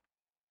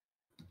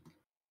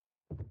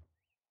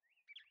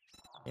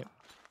 Yep.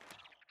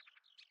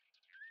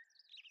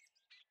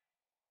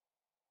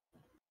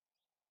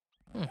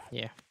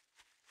 Yeah.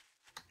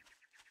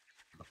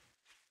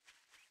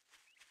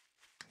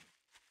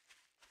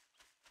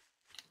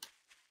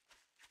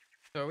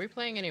 So are we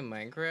playing any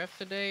Minecraft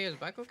today? Is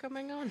Michael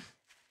coming on?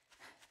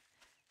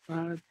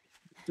 I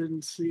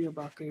didn't see a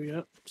Baku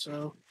yet,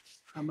 so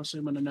I'm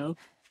assuming a no.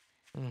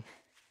 Mm.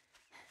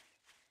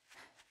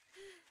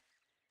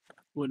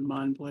 Wouldn't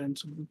mind playing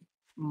some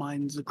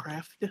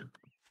Minecraft.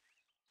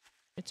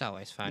 It's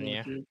always fun, But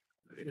yeah.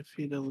 If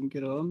he doesn't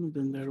get on,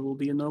 then there will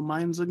be no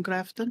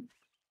Minecrafting.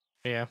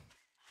 Yeah.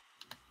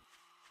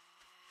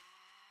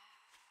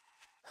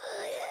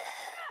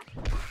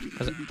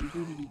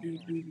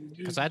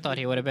 Because I thought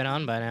he would have been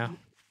on by now.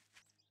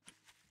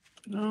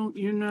 No,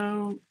 you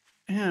know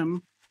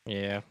him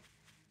Yeah.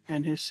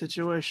 and his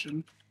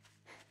situation,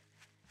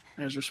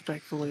 as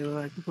respectfully as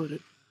I can put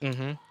it.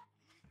 Mm-hmm.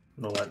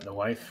 The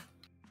wife.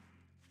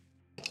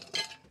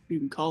 You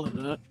can call it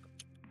that.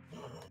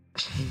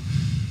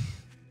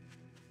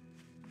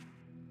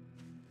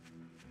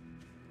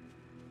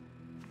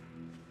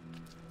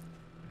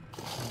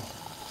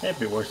 Can't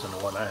be worse than the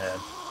one I had.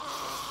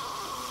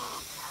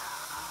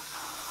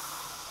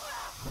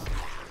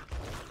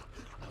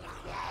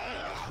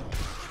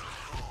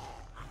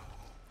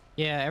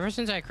 Yeah, ever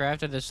since I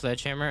crafted this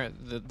sledgehammer,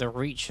 the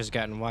reach has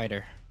gotten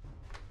wider.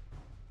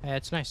 Yeah,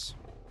 it's nice.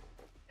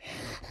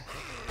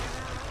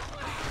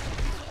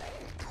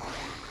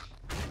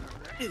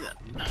 Hey there.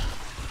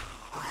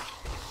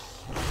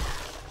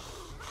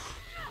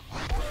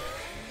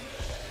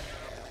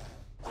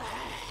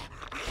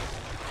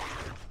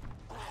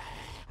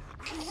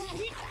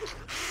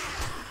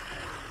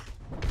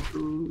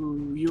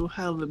 Ooh, you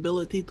have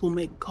ability to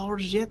make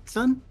cars yet,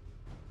 son?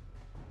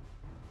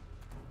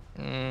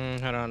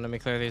 Hold on, let me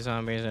clear these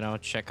zombies and I'll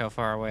check how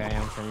far away I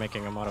am from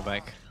making a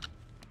motorbike.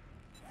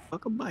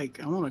 Fuck a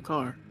bike. I want a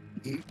car.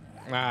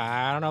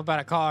 I don't know about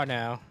a car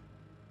now.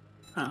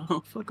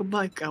 Oh, fuck a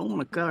bike. I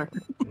want a car.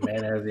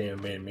 Man hasn't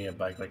even made me a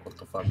bike. Like, what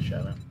the fuck,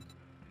 Shadow?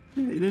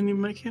 Yeah, you didn't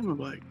even make him a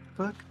bike.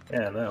 Fuck.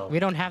 Yeah, no. We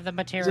don't have the He's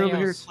materials. over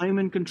here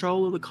claiming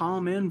control of the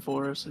calm in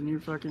for us, and you're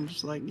fucking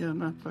just like, yeah,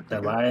 no, fuck The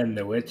that guy. lion,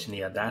 the witch, and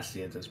the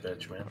audacity of this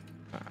bitch, man.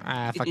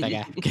 Fuck that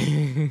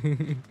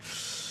guy.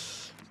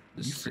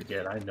 You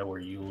forget, I know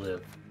where you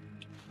live.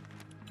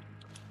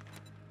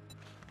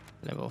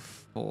 Level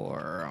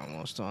 4,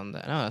 almost on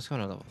that. No, that's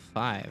going to level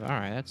 5. All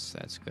right,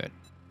 that's good.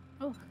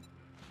 Oh.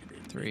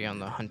 3 on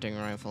the hunting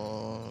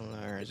rifle.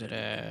 Where is it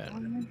at?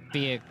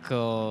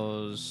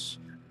 Vehicles.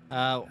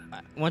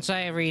 Once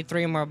I read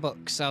 3 more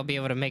books, I'll be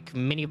able to make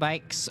mini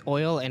bikes,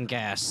 oil, and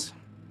gas.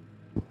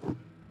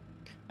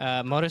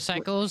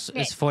 Motorcycles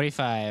is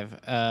 45.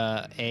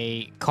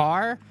 A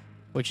car,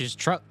 which is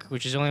truck,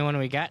 which is the only one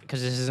we got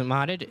because this isn't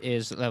modded,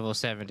 is level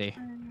 70.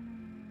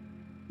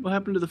 What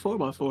happened to the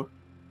 4x4?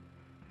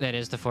 That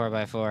is the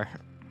 4x4.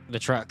 The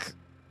truck.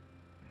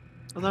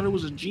 I thought it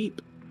was a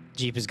Jeep.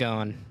 Jeep is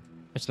gone.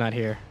 It's not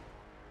here.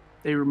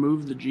 They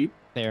removed the Jeep?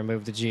 They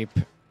removed the Jeep.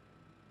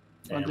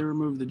 Why'd they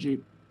remove the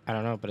Jeep? I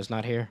don't know, but it's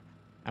not here.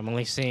 I'm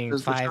only seeing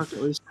Does the 5. truck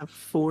at least have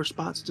 4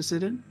 spots to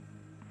sit in?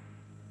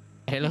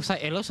 It looks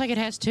like it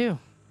has 2.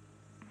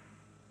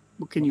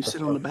 Well, can you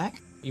sit on the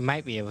back? You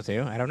might be able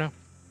to. I don't know.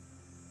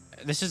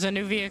 This is a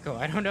new vehicle.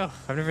 I don't know.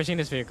 I've never seen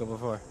this vehicle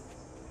before.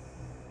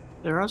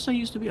 There also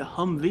used to be a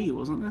Humvee,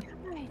 wasn't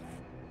there? Died.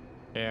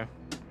 Yeah.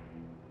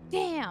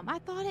 Damn, I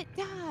thought it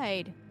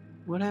died.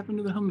 What happened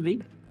to the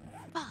Humvee?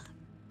 Fuck.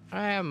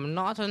 I am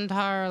not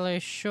entirely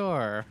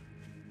sure.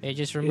 They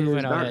just Is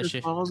removing all that Darkness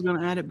shit. Falls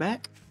gonna add it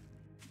back?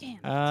 Damn.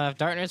 If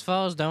Darkness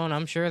Falls don't,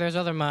 I'm sure there's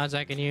other mods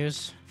I can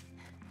use.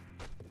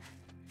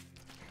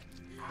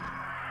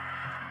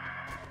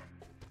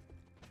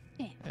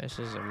 Damn. This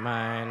is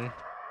mine.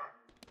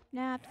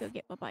 Now I have to go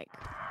get my bike.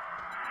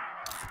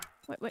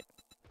 Wait.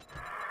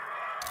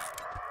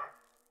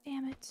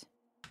 Damn it.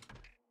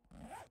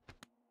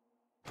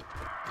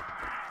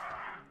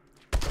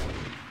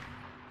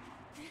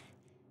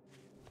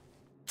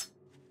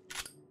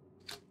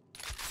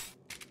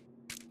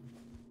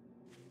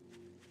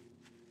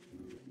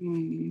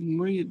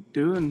 What are you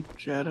doing,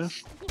 Shadow?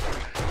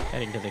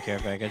 Heading to the care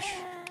package.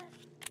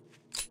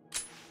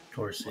 Of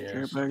course,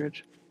 Care yes.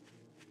 package.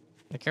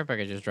 The care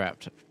package is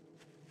dropped.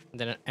 And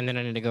then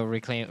I need to go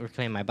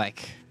reclaim my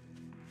bike.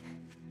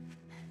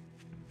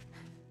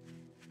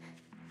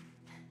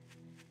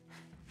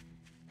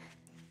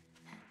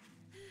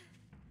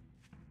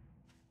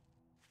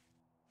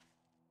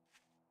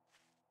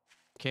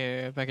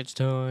 Care package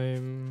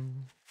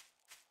time.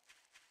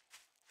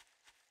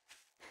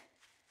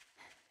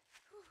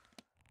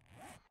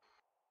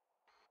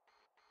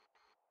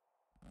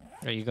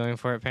 Are you going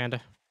for it, Panda?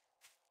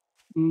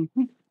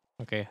 Mm-hmm.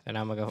 Okay, then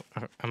I'm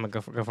gonna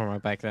go for my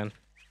bike then.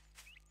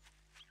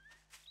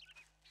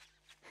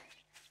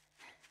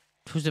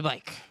 Who's the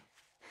bike?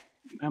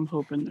 I'm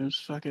hoping there's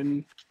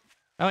fucking...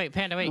 Oh wait,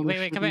 Panda, wait, other come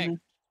shit in back. there.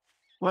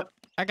 What?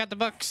 I got the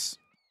books.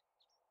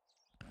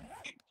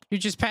 You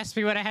just passed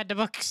me when I had the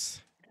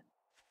books.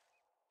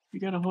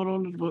 You gotta hold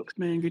on to the books,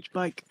 man. Get your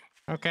bike.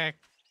 Okay.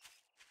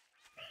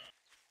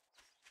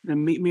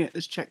 Then meet me at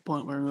this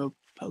checkpoint where we'll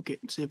poke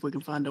it and see if we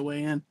can find a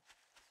way in.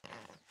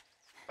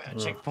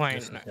 Checkpoint.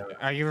 this is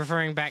kinda- Are you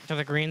referring back to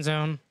the green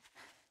zone?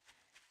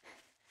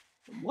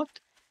 What?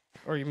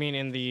 Or you mean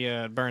in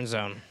the burn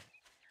zone?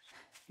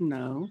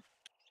 No.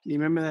 You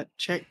remember that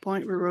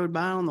checkpoint we rode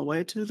by on the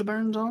way to the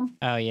burn zone?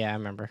 Oh yeah, I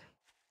remember.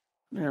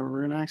 Yeah,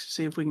 we're gonna actually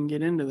see if we can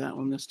get into that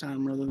one this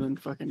time rather than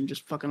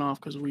fucking off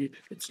because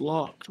it's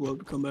locked. We'll have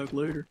to come back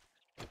later.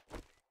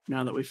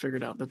 Now that we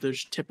figured out that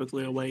there's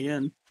typically a way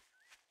in.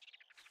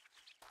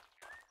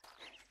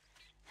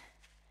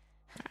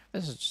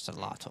 This is just a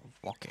lot of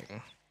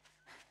walking.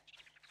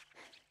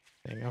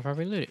 I think I'll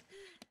probably loot it.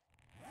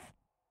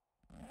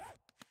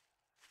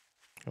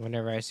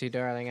 Whenever I see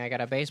Darling, I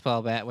got a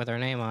baseball bat with her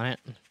name on it.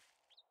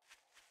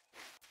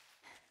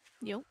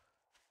 Yo.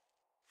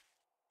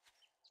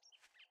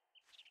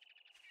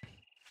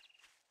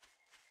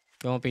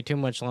 It won't be too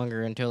much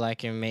longer until I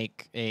can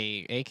make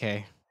a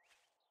AK.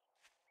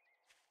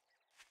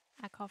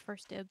 I call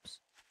first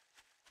dibs.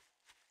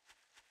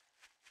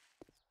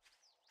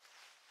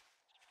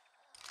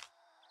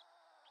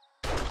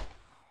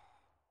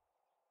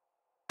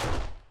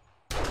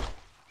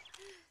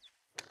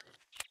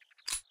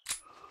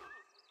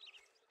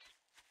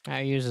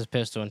 I use this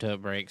pistol until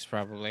it breaks,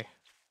 probably.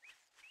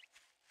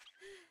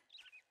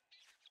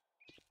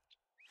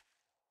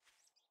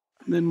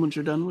 And then once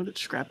you're done with it,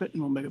 scrap it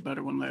and we'll make a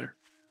better one later.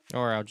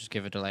 Or I'll just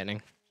give it to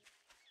Lightning.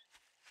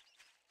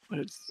 But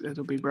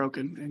it'll be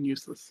broken and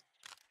useless.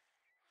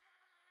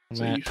 I'm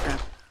So not, you scrap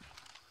it.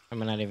 I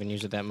might not even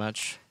use it that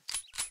much.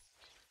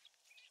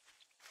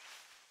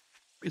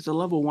 It's a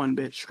level 1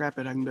 bitch. Scrap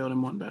it, I can build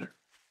him one better.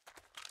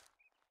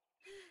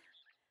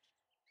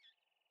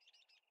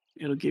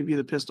 It'll give you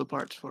the pistol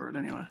parts for it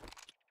anyway.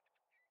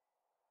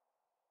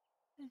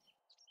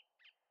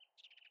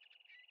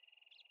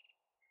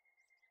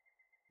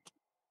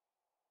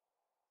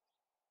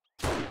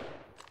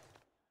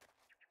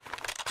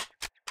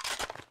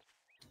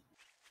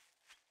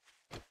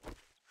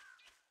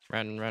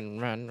 Run, run,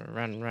 run,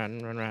 run, run,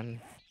 run,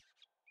 run.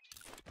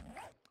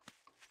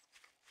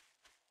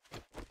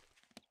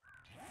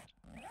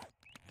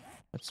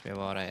 Let's see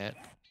what I at.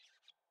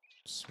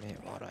 See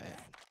what I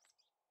at.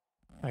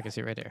 I can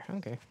see right there.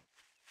 Okay.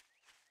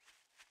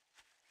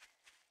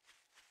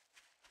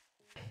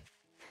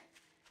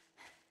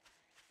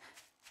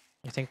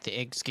 I think the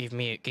eggs gave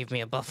me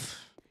a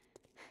buff.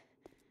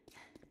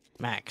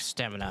 Max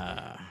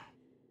stamina.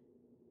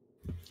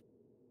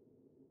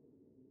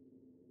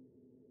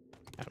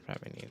 I'll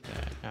probably need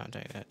that. I'll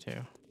take that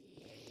too.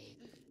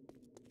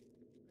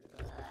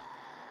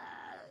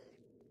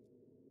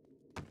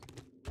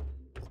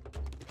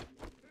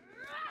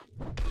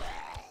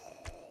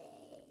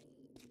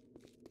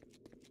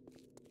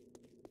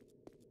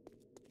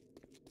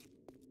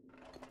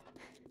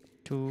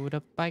 To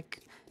the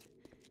bike.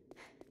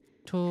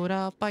 To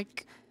the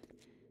bike.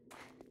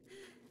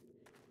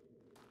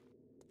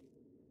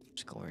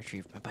 Let's go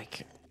retrieve my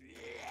bike.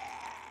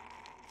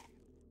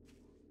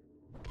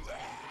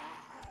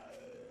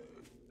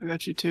 I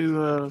got you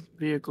 2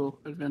 vehicle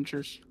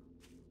adventures.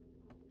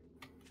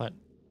 What?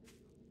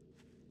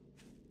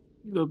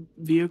 The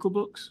vehicle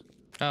books.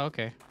 Oh,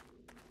 okay.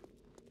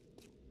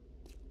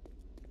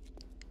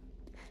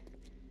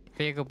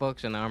 Vehicle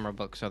books and armor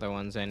books are the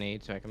ones I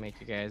need so I can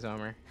make you guys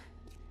armor.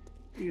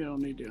 You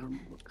don't need the armor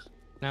books.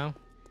 No?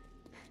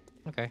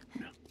 Okay.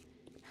 No. I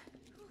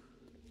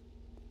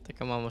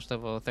think I'm almost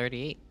level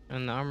 38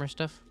 on the armor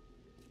stuff.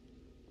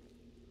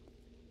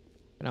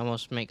 Can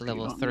almost make You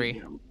level don't need 3. the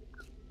armor books.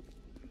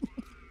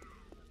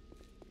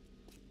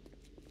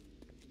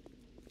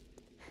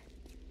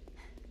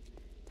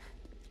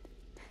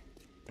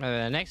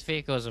 The next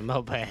vehicle is a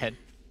moped. Fucking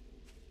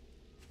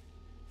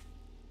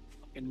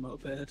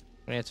moped.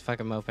 It's a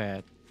fucking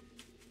moped.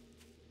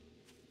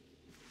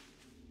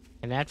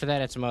 And after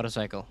that, it's a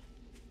motorcycle.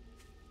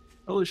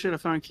 Holy shit! I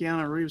found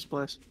Keanu Reeves'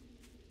 place.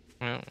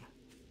 Oh.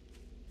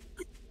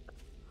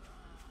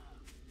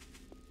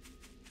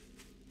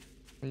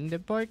 The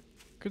bike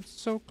is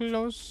so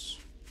close.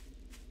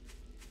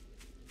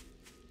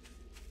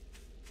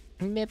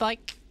 My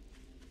bike.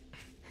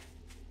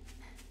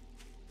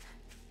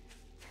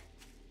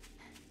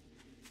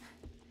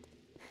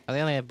 Well,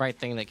 the only bright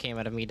thing that came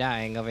out of me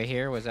dying over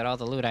here was that all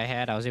the loot I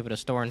had, I was able to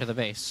store into the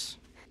base.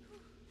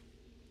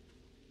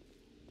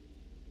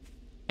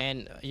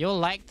 And you'll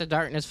like the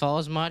Darkness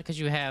Falls mod because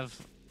you have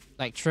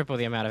like triple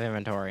the amount of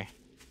inventory.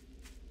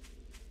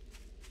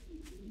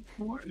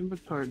 More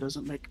inventory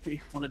doesn't make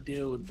me want to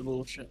deal with the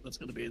bullshit that's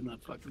gonna be in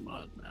that fucking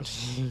mod,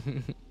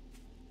 man.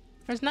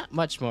 There's not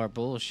much more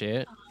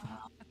bullshit.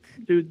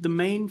 Dude, the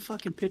main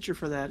fucking picture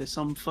for that is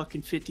some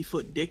fucking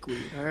 50-foot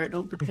dickweed. All right,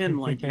 don't pretend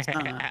like it's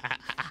not.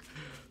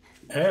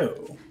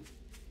 Oh.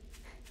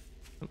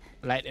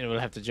 Lightning will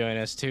have to join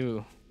us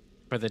too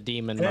for the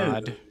demon Oh.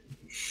 mod.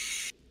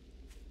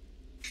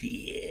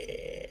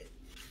 Shit.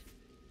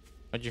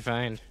 What'd you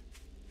find?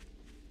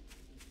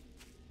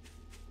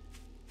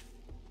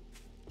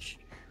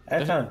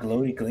 I found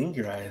glowy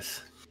glinger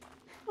eyes.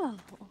 Oh,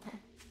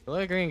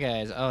 Blue green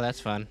guys. Oh, that's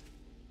fun.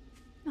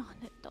 no,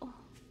 no.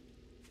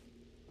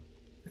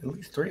 At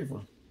least 3 of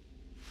them.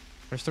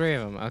 There's 3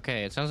 of them.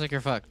 Okay, it sounds like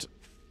you're fucked.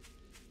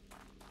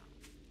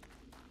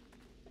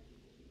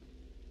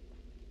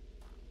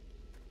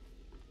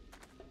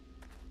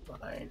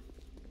 Fine.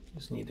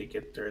 Just need to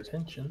get their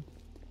attention.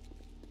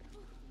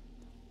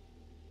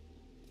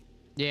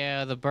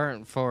 Yeah, the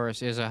burnt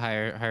forest is a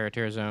higher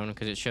tier zone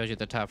because it shows you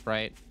the top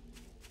right.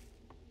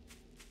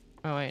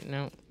 Oh wait,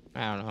 no,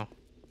 I don't know.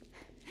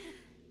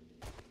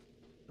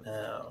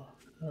 Now,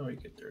 how do we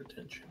get their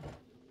attention?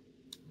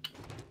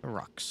 The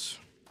rocks.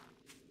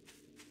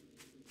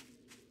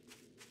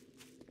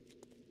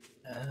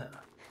 Ah.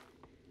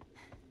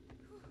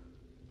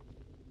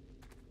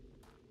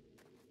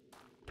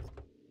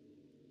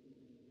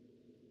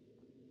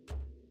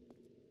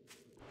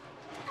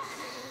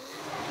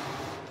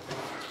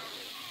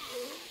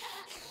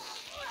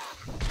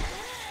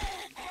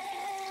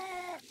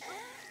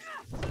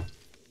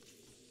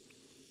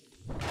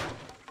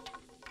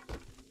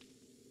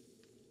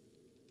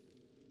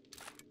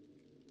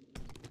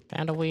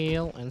 Found a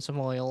wheel and some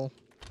oil.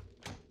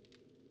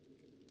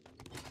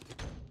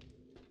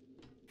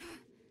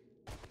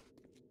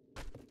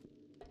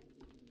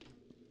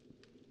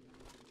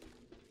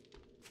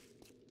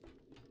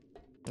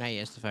 Ah,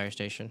 yes, the fire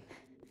station.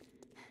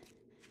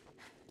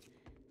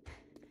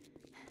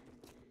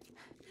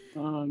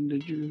 Are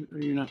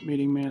you not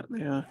meeting me at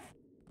the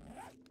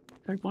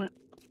checkpoint?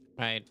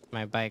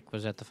 My bike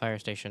was at the fire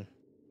station.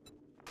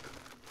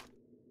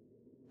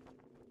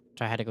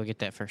 So I had to go get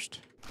that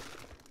first.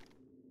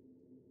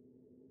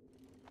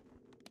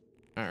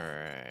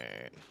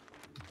 Alright.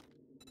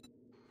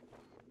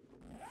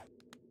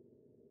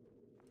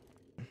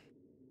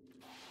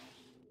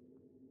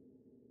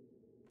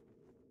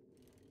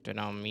 Then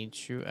I'll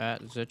meet you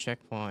at the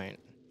checkpoint.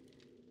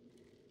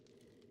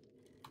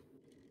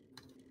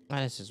 Oh,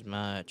 this is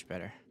much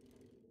better.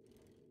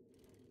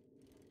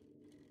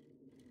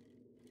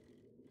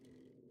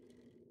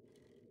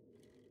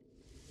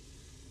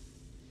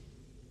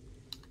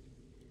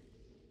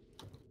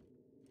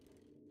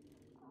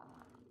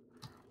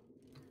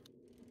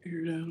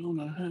 You're down on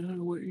the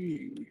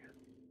highway,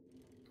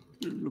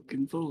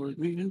 looking for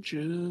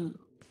adventure.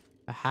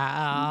 The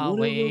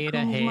highway Whatever to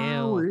comes my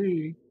hell.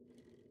 way.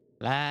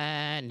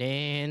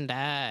 Lightning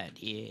died.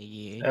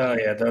 Yeah. Oh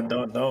yeah,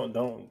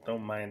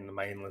 don't mind the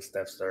mindless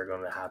deaths that are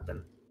gonna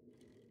happen.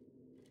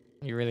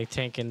 You're really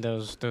tanking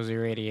those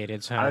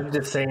irradiateds, huh? I'm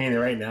just saying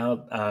right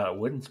now,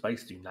 wooden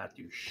spikes do not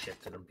do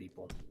shit to them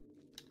people.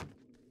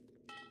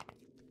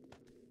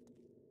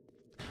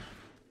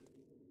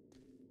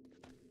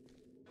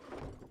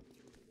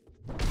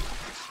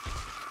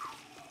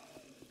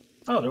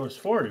 Oh, there was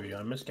 4 of you.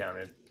 I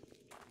miscounted.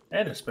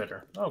 And a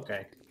spitter.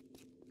 Okay.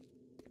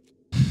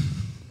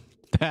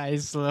 Die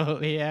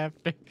slowly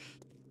after.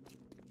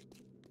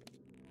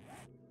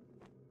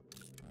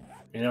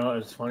 You know,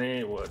 it's funny.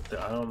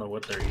 I don't know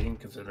what they're eating,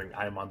 considering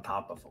I'm on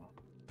top of them.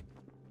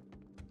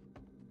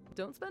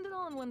 Don't spend it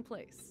all in one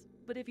place.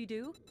 But if you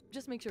do,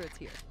 just make sure it's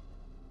here.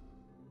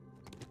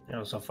 You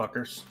know, some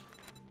fuckers.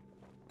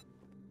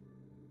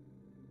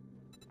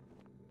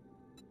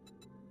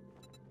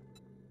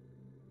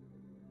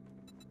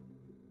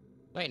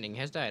 Lightning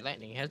has died.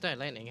 Lightning has died.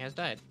 Lightning has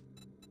died.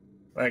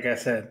 Like I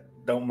said,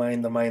 don't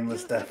mind the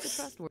mindless You look like the deaths.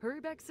 trustworthy.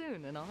 Hurry back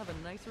soon, and I'll have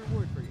a nice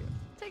reward for you.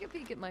 Take a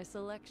peek at my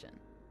selection.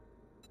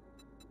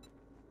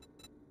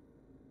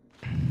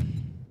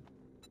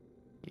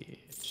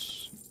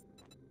 Yes.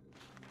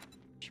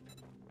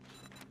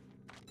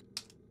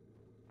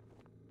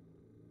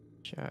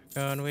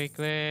 Shotgun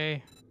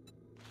weekly.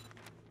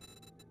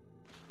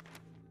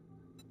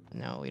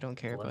 No, we don't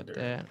care about Wonder.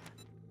 that.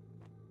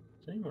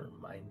 Is there any more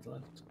mines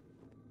left?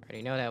 I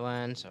already know that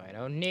one, so I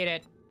don't need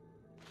it.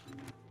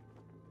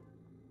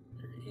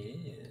 There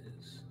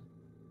is.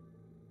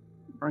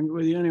 Bring it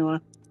with you anyway.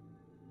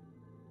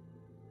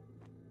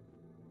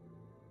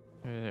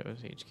 That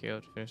was each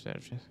killed. Finish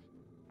that.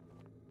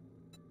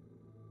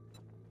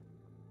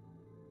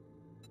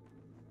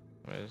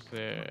 What is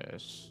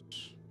this?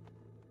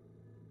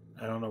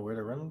 I don't know where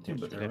they're running to,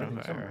 but they're Little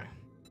running somewhere.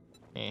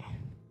 fire. Eh.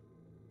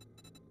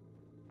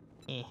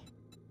 Eh.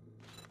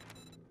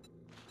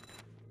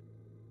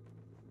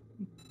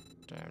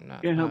 I'm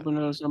not. Can't help but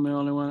notice I'm the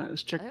only one at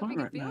this I hope checkpoint you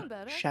get right now. feeling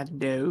better.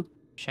 Shadow.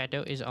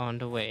 Shadow is on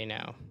the way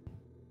now.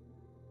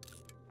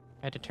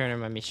 I had to turn in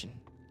my mission.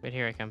 But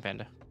here I come,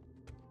 Panda.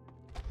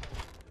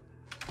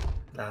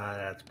 Ah,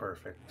 that's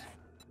perfect.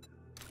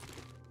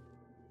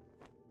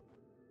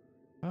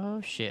 Oh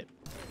shit.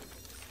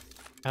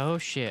 Oh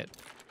shit.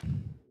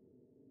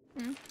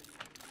 Hmm?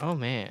 Oh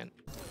man.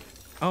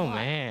 Oh What?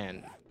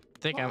 man.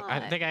 I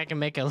What? think I can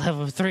make a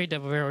level 3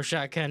 double barrel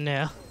shotgun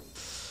now.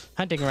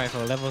 Hunting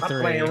rifle level Stop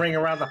 3. playing ring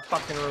around the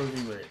fucking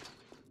rosy with it.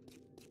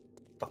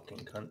 Fucking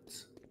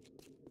cunts.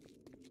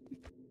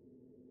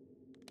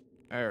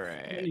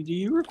 Alright. Hey, do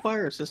you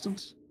require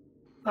assistance?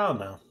 Oh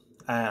no.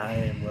 I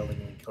am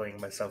willingly killing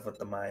myself with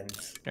the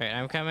mines. Alright,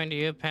 I'm coming to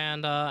you,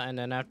 Panda, and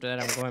then after that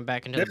I'm going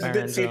back into the There's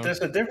Baron zone. there's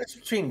a difference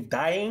between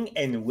dying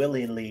and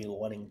willingly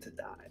wanting to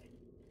die.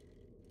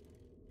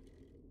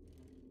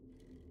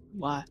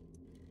 Why?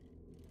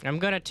 I'm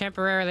gonna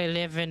temporarily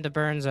live in the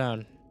burn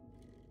zone.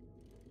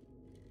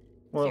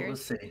 Well,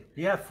 Serious? let's see.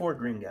 You have 4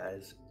 green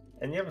guys,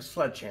 and you have a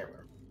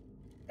sledgehammer,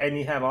 and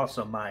you have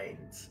also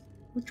mines.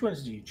 Which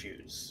ones do you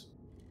choose?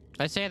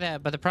 I say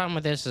that, but the problem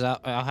with this is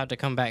I'll have to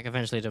come back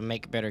eventually to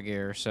make better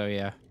gear, so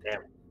yeah.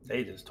 Damn,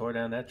 they just tore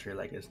down that tree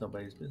like it's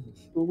nobody's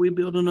business. Well, we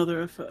build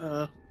another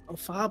a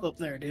fob up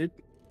there, dude.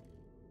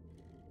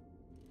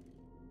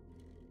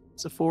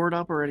 It's a forward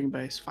operating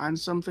base. Find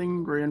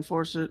something,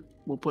 reinforce it.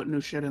 We'll put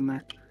new shit in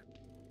there.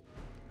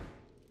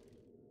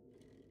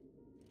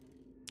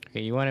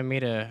 Okay, you wanted me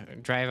to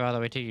drive all the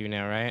way to you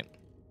now, right?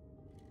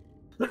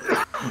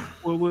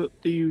 Well,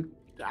 what do you?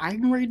 I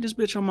can raid this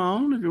bitch on my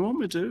own if you want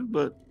me to,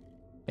 but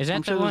Is that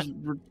I'm the sure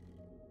one?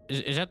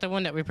 Is that the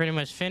one that we pretty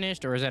much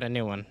finished, or is that a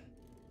new one?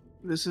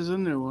 this is a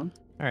new one.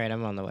 All right,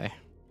 I'm on the way.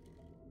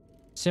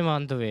 Sim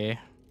on the way.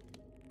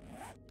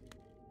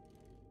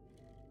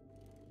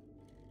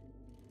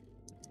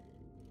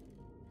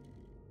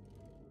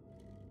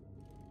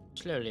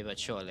 Slowly but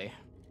surely.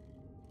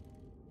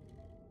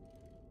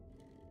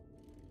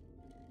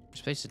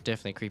 This place is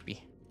definitely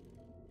creepy.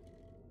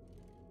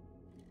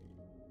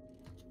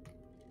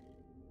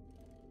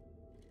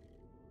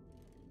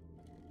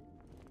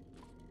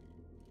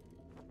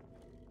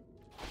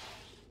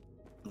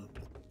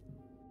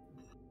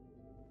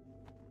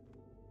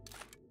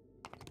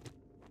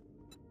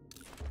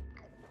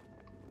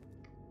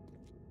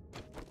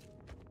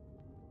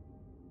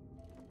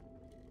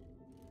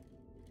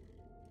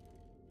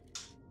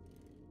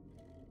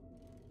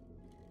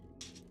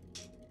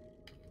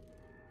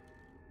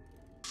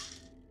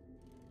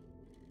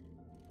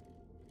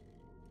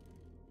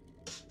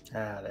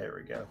 Ah, there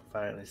we go.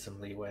 Finally,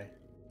 some leeway.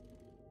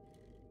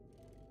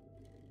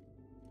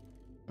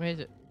 Where is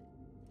it?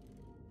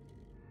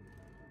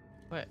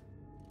 What?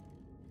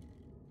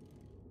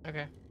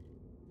 Okay.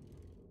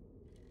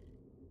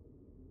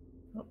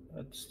 Oh,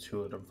 that's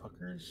 2 of them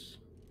fuckers.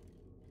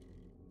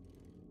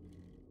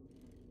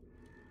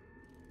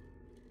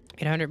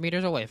 800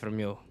 meters away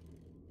from you.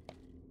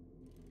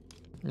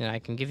 And I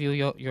can give you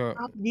your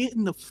Stop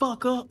getting the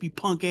fuck up, you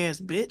punk ass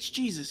bitch!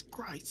 Jesus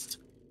Christ!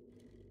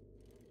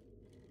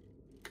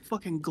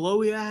 Fucking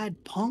glowy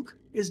eyed punk!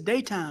 It's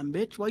daytime,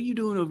 bitch. What you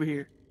doing over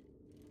here?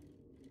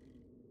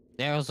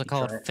 Arrows are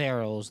called try it.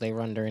 ferals. They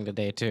run during the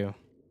day too.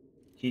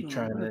 He's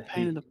trying to.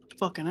 Pain in the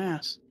fucking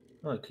ass.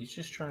 Look, he's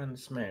just trying to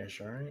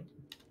smash. All right.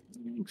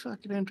 Ain't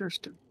fucking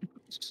interested.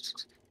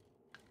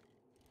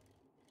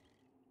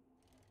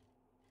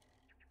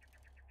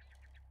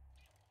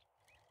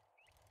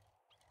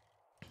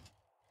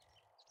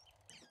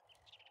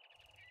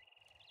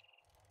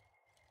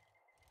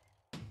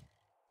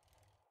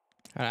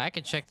 Alright, I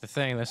can check the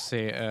thing. Let's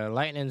see.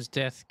 Lightning's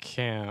death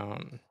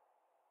count.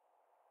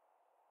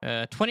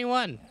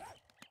 21.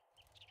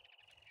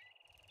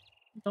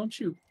 Don't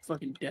you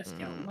fucking death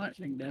count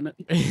lightning, damn it.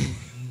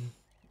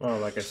 Well,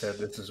 like I said,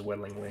 this is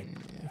willingly.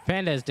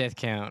 Panda's death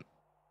count.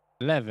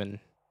 11.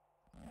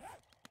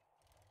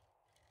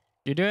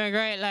 You're doing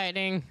great,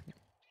 Lightning.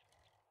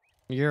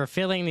 You're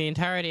filling the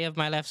entirety of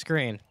my left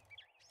screen.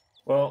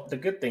 Well, the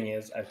good thing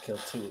is I've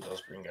killed 2 of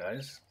those green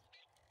guys.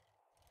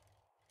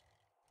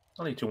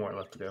 Only 2 more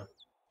left to go.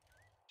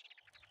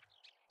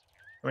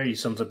 Where are you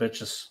sons of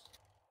bitches?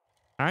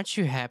 Aren't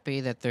you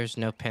happy that there's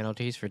no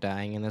penalties for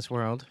dying in this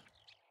world?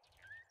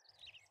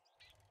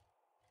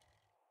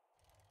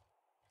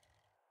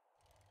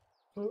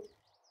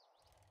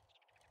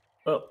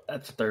 Oh,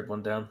 that's the 3rd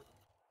one down.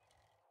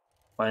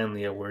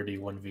 Finally a wordy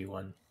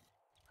 1v1.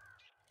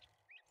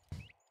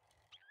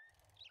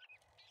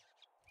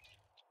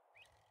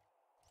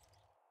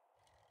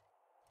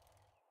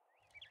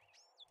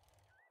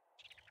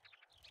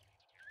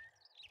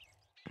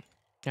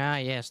 Ah,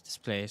 yes, this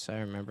place. I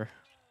remember.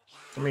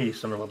 Come here, you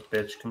son of a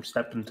bitch. Come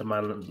step into my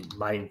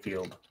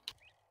minefield.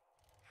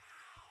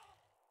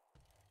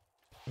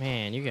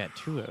 Man, you got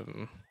 2 of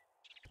them.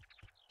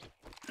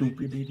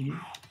 Stupid idiot.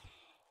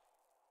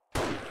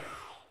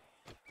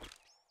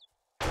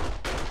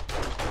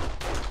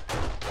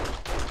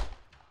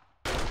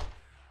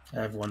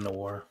 I've won the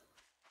war.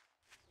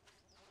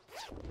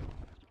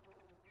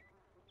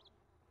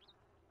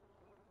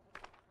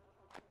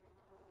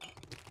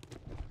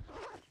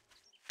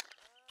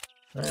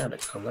 I gotta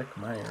collect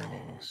my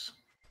earnings.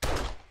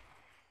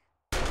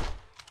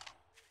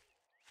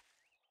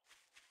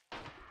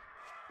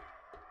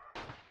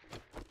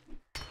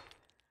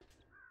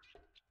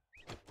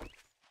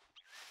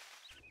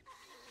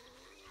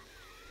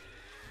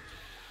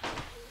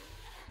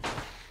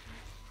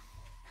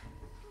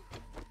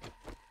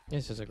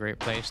 This is a great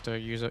place to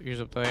use up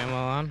the ammo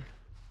on.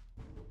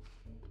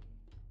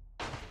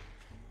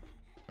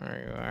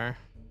 There you are.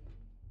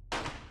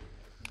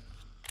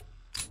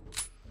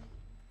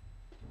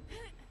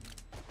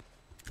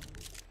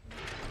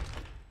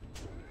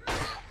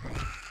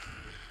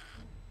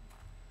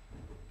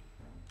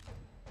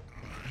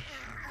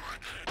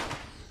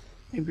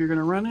 If you're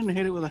gonna run in and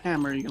hit it with a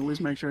hammer, you can at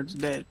least make sure it's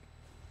dead.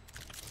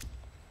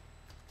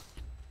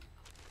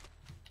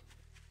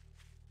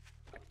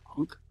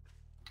 Punk.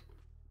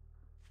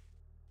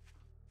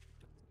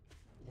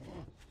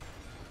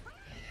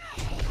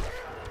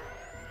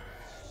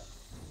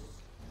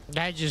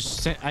 I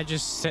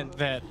just sent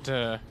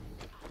that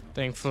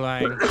thing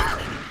flying.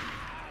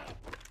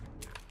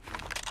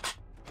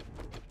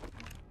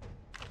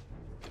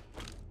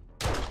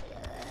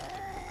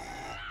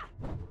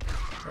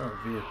 Oh,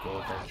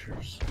 vehicle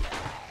adventures.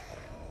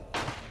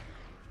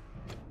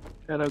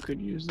 Shadow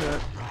could use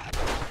that.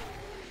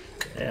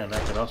 Yeah, and I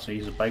could also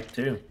use a bike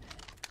too.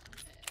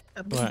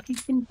 What? He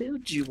can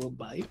build you a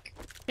bike.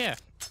 Yeah,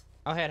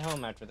 I'll head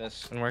home after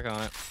this and work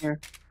on it. Here.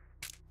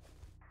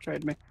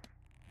 Trade me.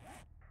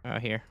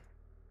 Here.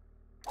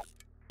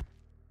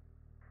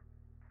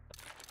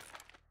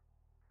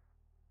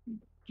 Do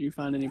you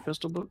find any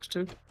pistol books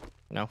too?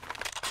 No.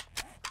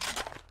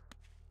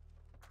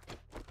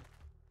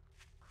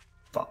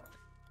 Fuck.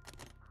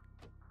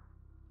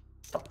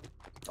 Fuck.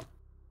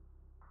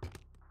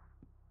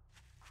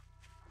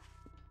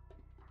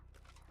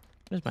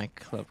 Where's my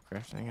club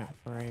crafting up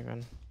for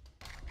even?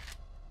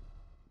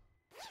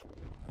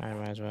 I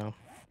might as well.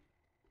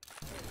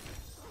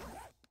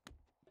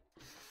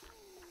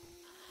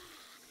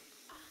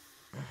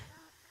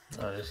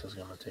 Oh, this is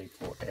gonna take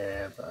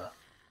forever.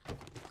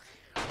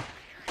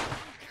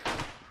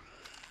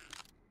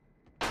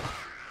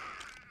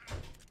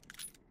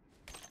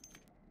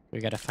 We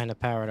gotta find the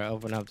power to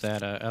open up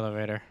that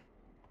elevator.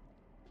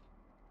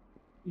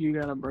 You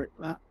gotta break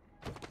that.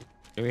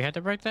 Do we have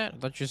to break that? I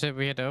thought you said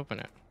we had to open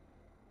it.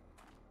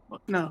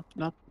 Well, no,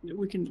 not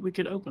we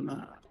could open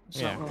that.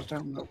 That's Yeah. not what I was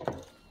talking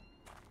about.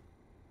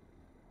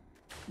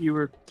 You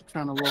were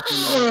trying to walk in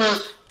there.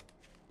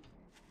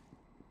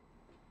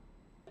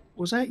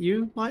 Was that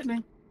you,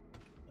 Lightning?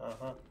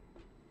 Uh-huh.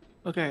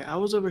 Okay, I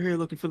was over here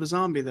looking for the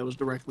zombie that was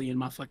directly in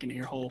my fucking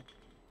ear hole.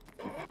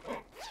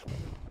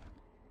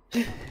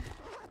 Don't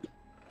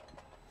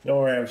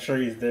worry, I'm sure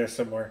he's there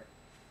somewhere.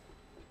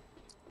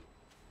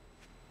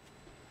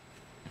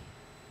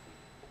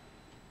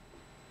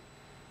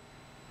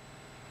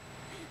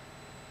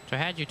 So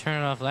how'd you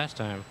turn it off last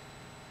time?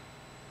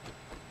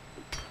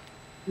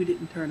 We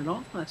didn't turn it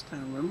off last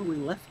time, remember? We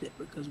left it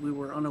because we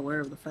were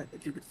unaware of the fact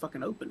that you could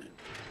fucking open it.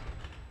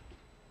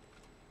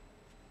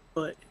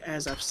 But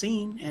as I've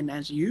seen, and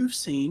as you've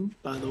seen,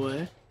 by the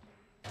way,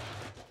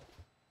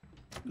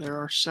 there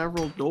are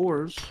several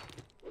doors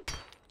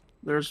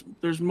There's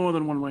more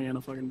than one way in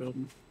a fucking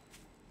building.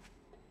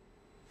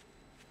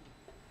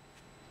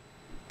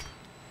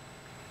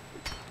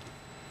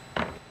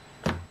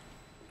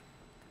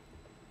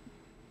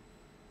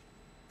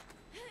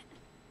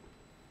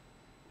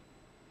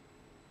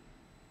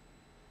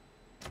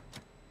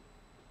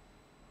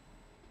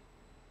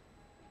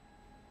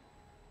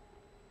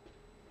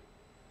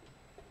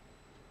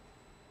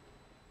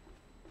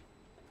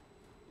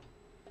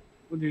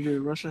 What do you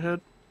do? Rush ahead?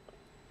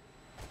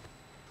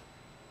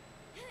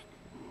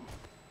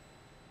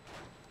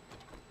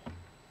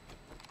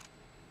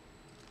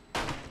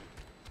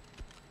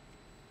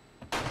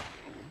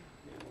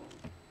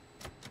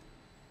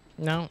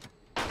 No.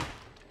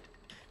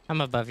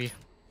 I'm above you.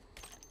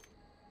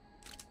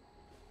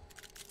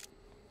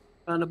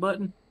 Found a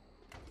button.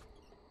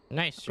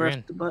 Nice, you're Press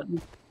in. the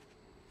button.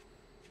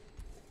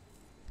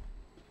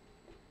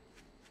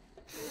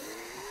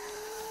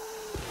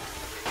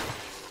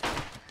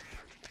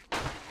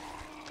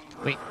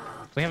 Wait,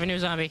 we have a new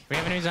zombie. We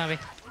have a new zombie.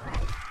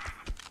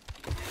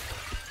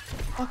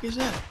 Fuck is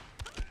that?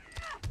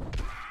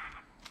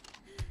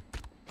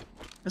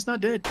 That's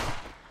not dead.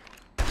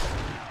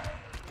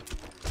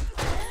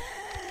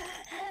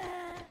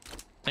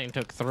 Thing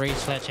took 3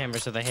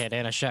 sledgehammers to the head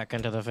and a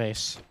shotgun to the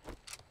face.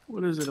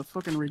 What is it? A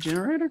fucking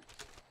regenerator?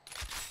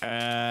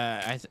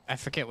 I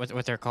forget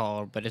what they're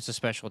called, but it's a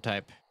special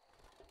type.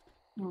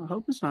 Well, I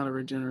hope it's not a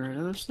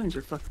regenerator. Those things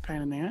are fucking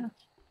pain in the ass.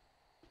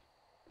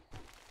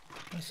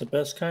 That's the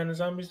best kind of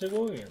zombies to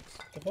go against.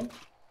 The fuck?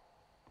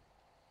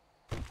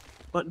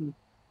 Button.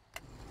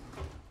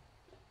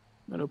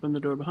 That opened the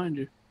door behind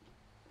you.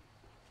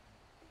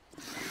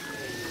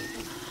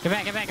 Get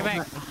back, get back, get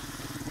back!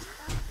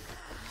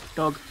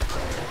 Dog.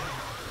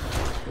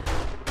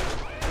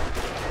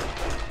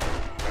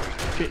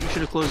 Shit, you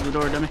should have closed the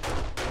door, dummy.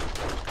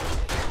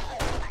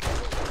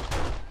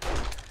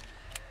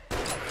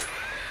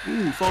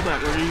 Ooh, fall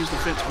back. We're gonna use the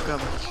fence for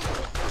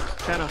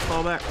cover. Shadow,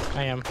 fall back.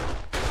 I am.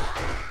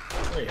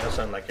 Oh, yeah, that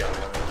sounds like y'all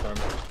having fun.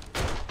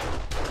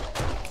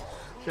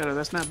 Shadow,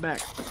 that's not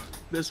back.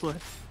 This way.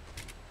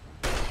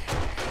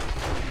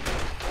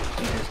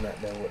 He does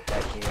not know what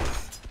that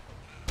is.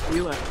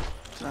 You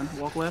left, son.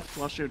 Walk left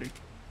while shooting.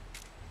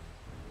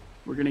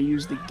 We're gonna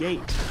use the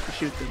gate to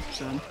shoot them,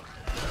 son.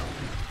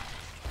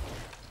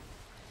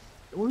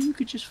 Or you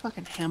could just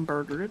fucking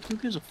hamburger it. Who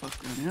gives a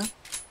fuck, man, yeah?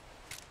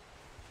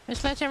 This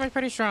sledgehammer's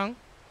pretty strong.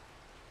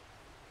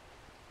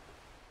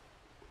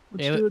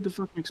 Let's Yeah, do with the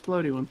fucking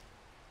explodey one.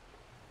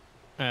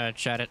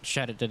 Shot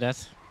it to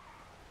death.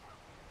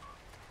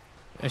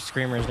 There's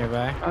screamers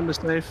nearby. On the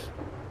safe.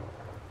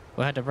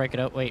 We'll have to break it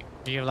up. Wait,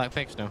 do you have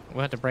lockpicks? No.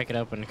 We'll have to break it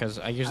open because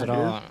I use it I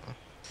do. all.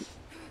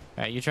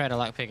 Alright, you try to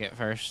lockpick it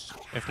first.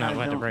 If not,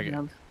 we'll have to break it.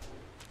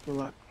 The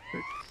lock.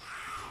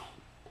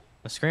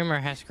 The screamer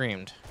has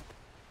screamed.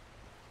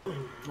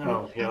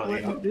 Oh, yeah,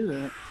 Let me do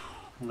that.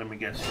 Let me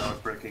guess, y'all are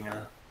breaking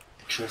a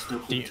chest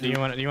open. Do you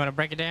want to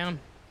break it down?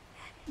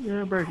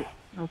 Yeah, break it.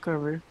 I'll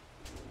cover you.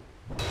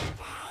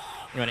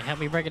 You want to help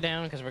me break it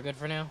down? Because we're good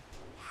for now.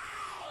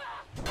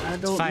 I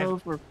don't five. know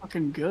if we're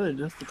fucking good.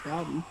 That's the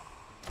problem.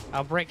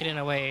 I'll break it in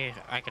a way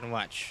I can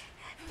watch.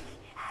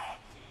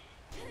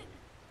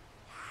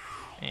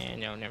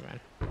 And no, never mind.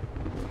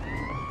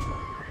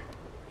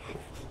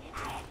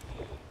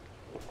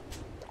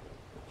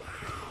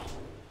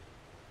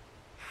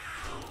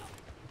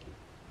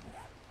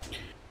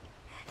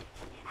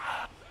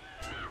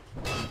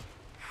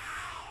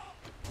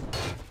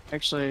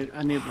 Actually,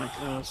 I need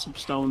like some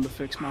stone to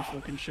fix my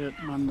fucking shit.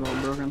 Mine's all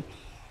broken.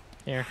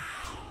 Here.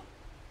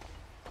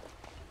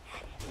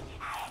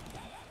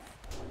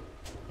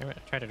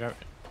 Try to drop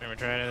it. Let me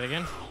try it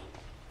again.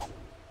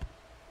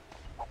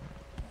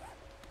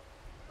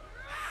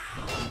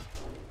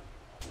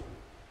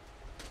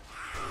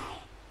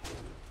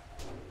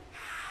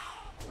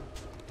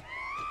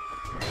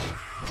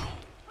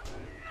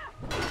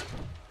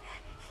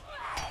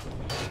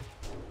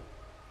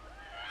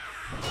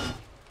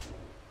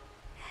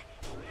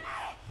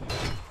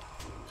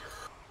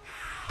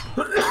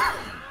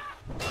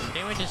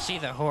 Can't wait to see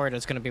the horde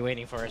that's gonna be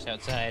waiting for us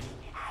outside.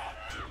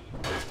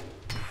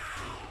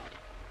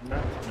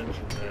 Not to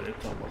mention that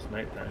it's almost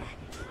nighttime.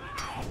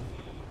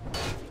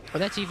 Well,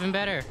 that's even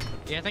better.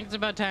 Yeah, I think it's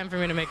about time for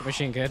me to make a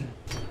machine gun.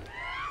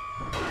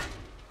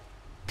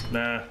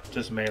 Nah,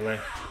 just melee.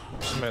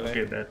 Melee.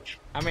 Okay, that.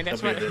 I mean,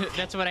 that's That'll be what a bitch.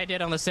 that's what I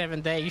did on the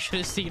 7th day. You should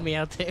have seen me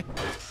out there.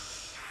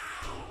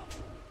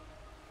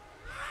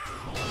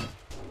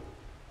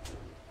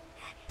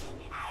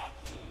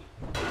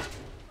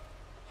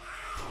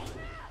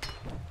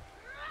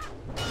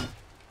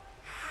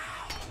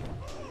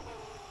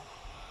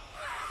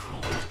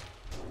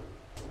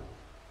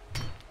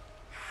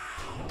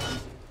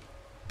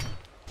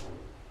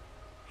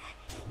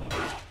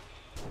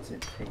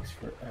 It takes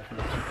forever to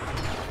get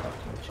this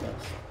fucking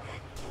chest.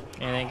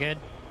 Anything good?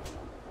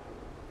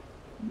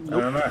 I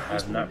don't know. I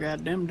That's have my not.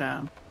 goddamn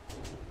time.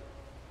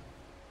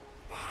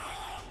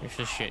 It's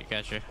just shit.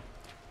 Gotcha.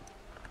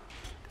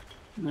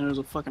 And there's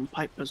a fucking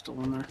pipe pistol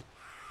in there.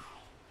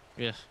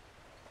 Yes.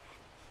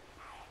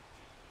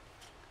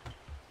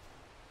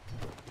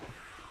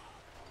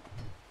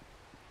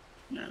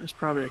 Yeah, there's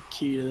probably a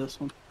key to this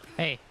one.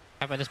 Hey,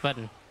 how about this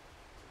button?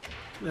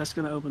 That's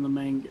gonna open the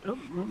main. Oh,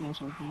 no,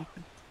 it's not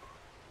open.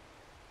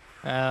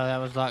 Oh, that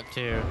was locked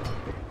too.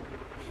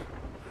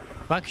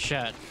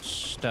 Buckshot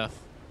stuff.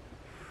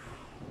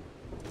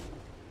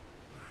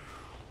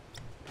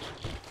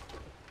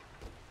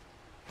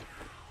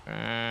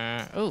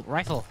 Oh,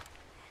 rifle.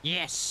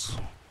 Yes.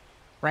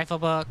 Rifle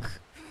book.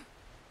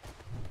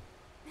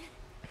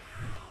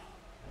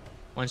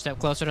 One step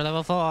closer to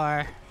level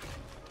 4.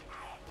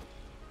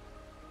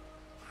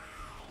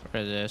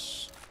 What is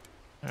this?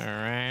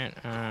 Alright,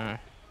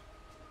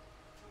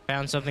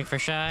 found something for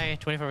Shy.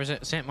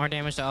 24% more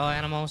damage to all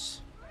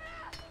animals.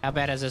 How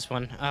bad is this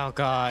one? Oh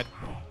god.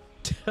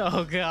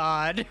 Oh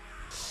god.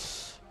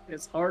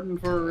 It's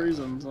hardened for a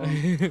reason.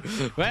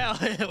 So. Well,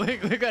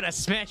 we're gonna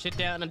smash it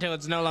down until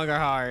it's no longer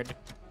hard.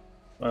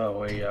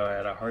 Oh, we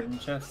at a hardened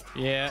chest?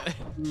 Yeah.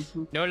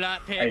 Mhm. No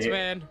lot picks,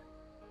 man.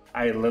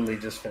 I literally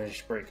just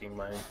finished breaking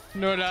mine.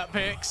 No lot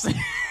picks.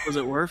 Was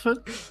it worth it?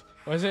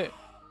 Was it?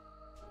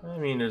 I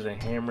mean, there's a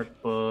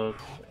hammered book,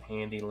 a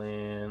handy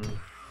land.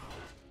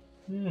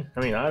 I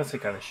mean, honestly,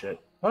 kind of shit.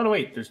 Oh, no,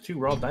 wait. There's 2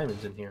 raw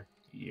diamonds in here.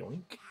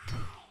 Yoink.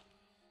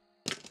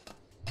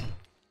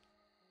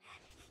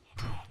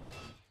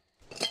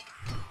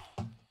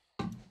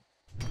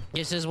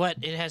 This is what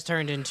it has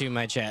turned into,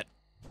 my chat.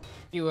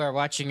 You are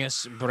watching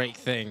us break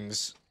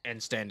things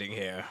and standing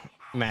here,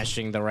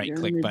 mashing the right You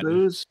click any button.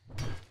 booze?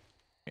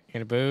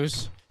 Gonna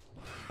booze?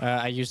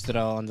 I used it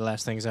all on the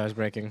last things I was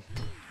breaking.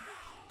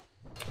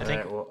 I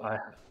think. Alright,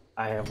 well,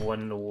 I have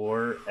won the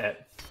war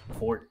at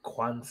Fort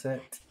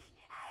Quonset.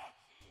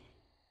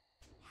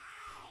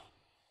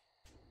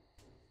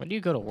 When do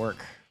you go to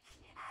work?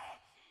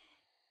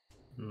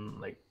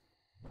 Like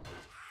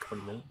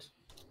 20 minutes.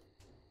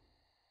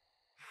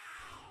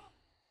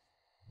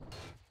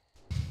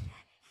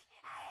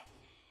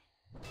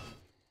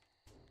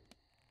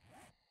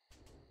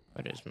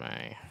 What is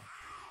my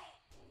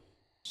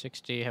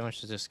 60? How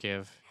much does this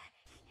give?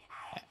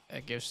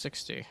 It gives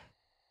 60.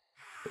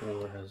 The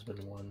war has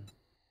been won.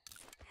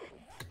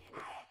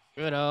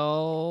 Good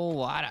old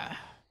water.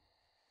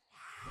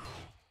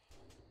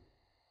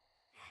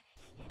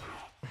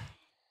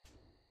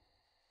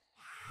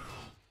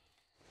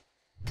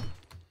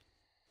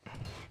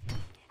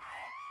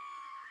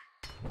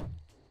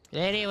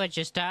 Lady, would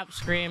you stop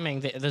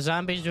screaming? The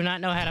zombies do not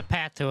know how to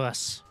path to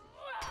us.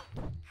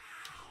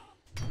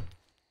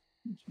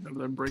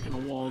 They're breaking a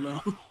wall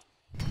now.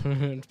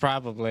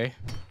 Probably.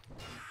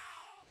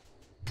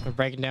 We're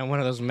breaking down one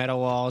of those metal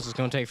walls. It's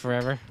gonna take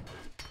forever.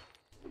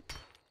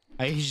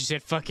 I usually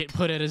said, "Fuck it,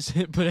 put it as,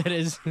 put it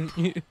as."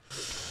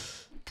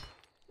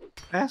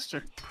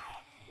 Faster.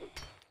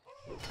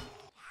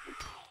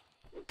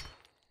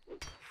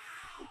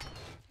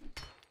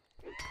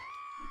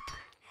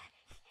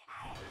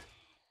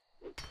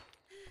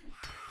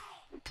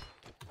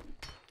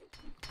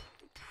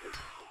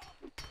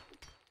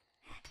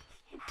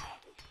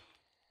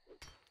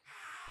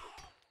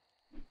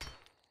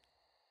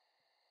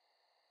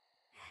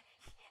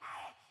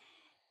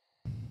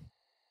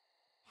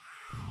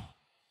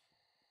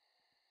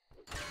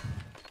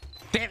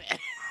 Damn it!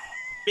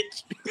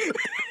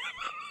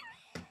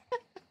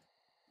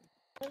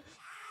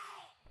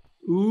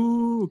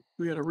 Ooh,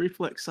 we got a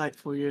reflex sight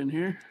for you in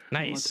here.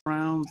 Nice.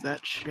 Rounds,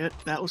 that shit.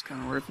 That was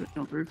kind of worth it.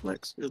 No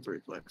reflex. It was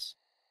reflex.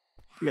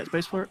 You got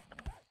space for it?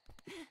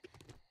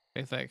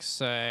 Reflex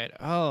side.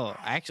 Oh,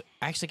 I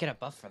actually get a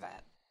buff for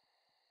that.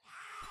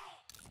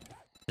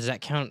 Does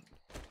that count?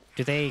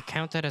 Do they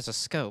count that as a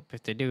scope?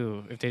 If they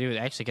do, they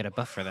actually get a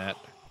buff for that.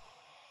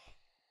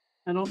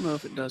 I don't know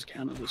if it does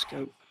count as a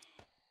scope.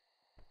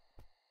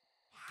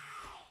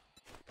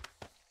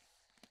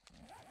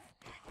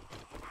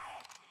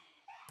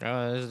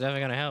 Oh, this is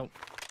definitely gonna help.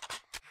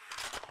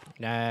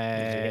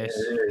 Nice.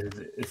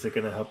 Is it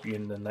gonna help you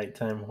in the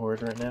nighttime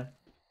horde right now?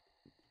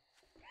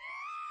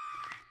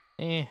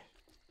 Eh.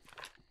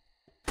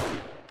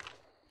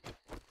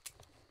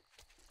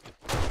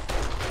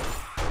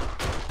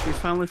 You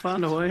finally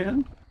found a way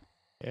in?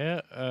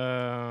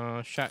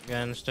 Yeah.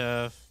 Shotgun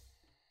stuff.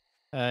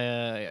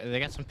 They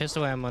got some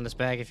pistol ammo in this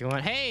bag if you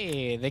want.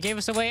 Hey, they gave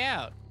us a way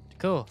out.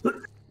 Cool.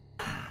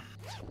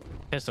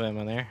 Pistol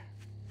ammo there.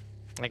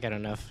 I got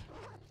enough.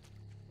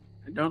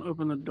 Don't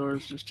open the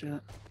doors just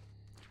yet.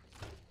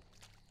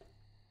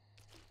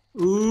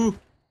 Ooh.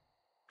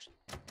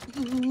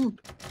 Ooh.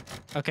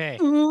 Okay.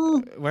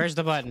 Ooh. Where's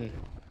the button?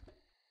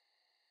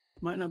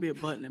 Might not be a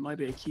button. It might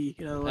be a key.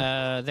 Get out of the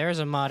way. There's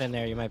a mod in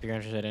there you might be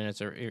interested in. It's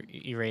a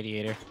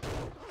irradiator.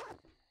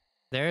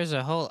 There's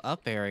a whole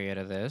up area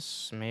to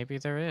this. Maybe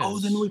there is. Oh,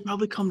 then we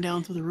probably come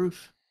down to the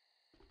roof.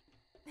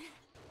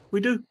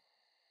 We do.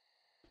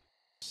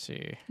 Let's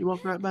see. You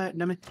walk right by it,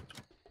 dummy.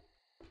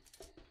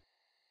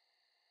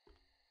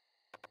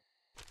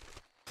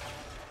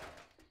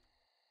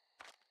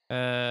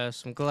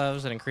 Some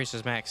gloves that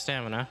increases max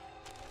stamina.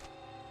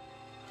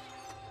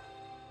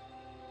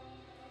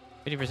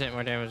 50%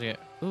 more damage. To get.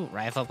 Ooh,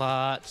 rifle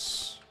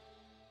pots.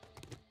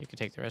 You can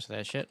take the rest of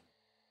that shit.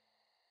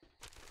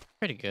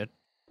 Pretty good.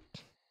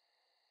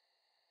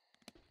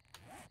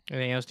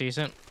 Anything else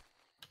decent?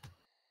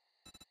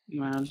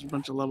 Nah, there's a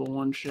bunch of level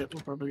 1 shit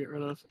we'll probably get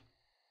rid of.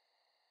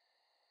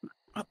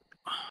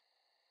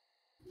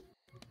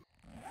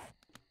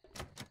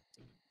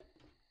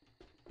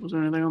 Was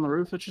there anything on the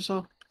roof that you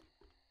saw?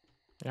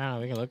 Yeah,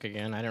 we can look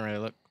again. I didn't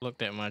really look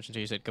that much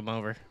until you said come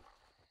over.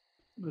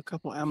 A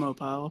couple ammo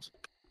piles.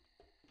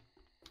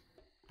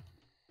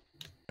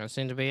 That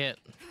seemed to be it.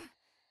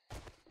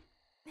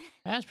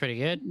 That's pretty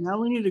good. Now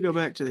we need to go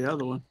back to the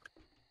other one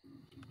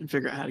and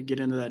figure out how to get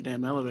into that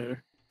damn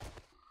elevator.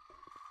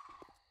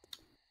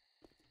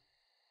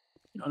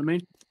 You know what I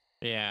mean?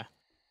 Yeah.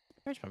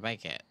 Where's my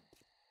bike at?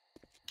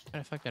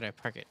 Where the fuck did I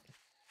park it?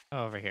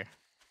 Oh, over here.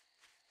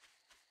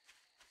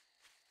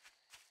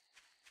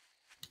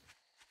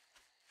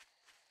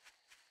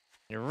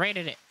 You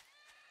rated it.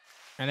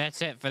 And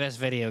that's it for this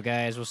video,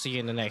 guys. We'll see you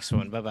in the next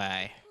one.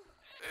 Bye-bye.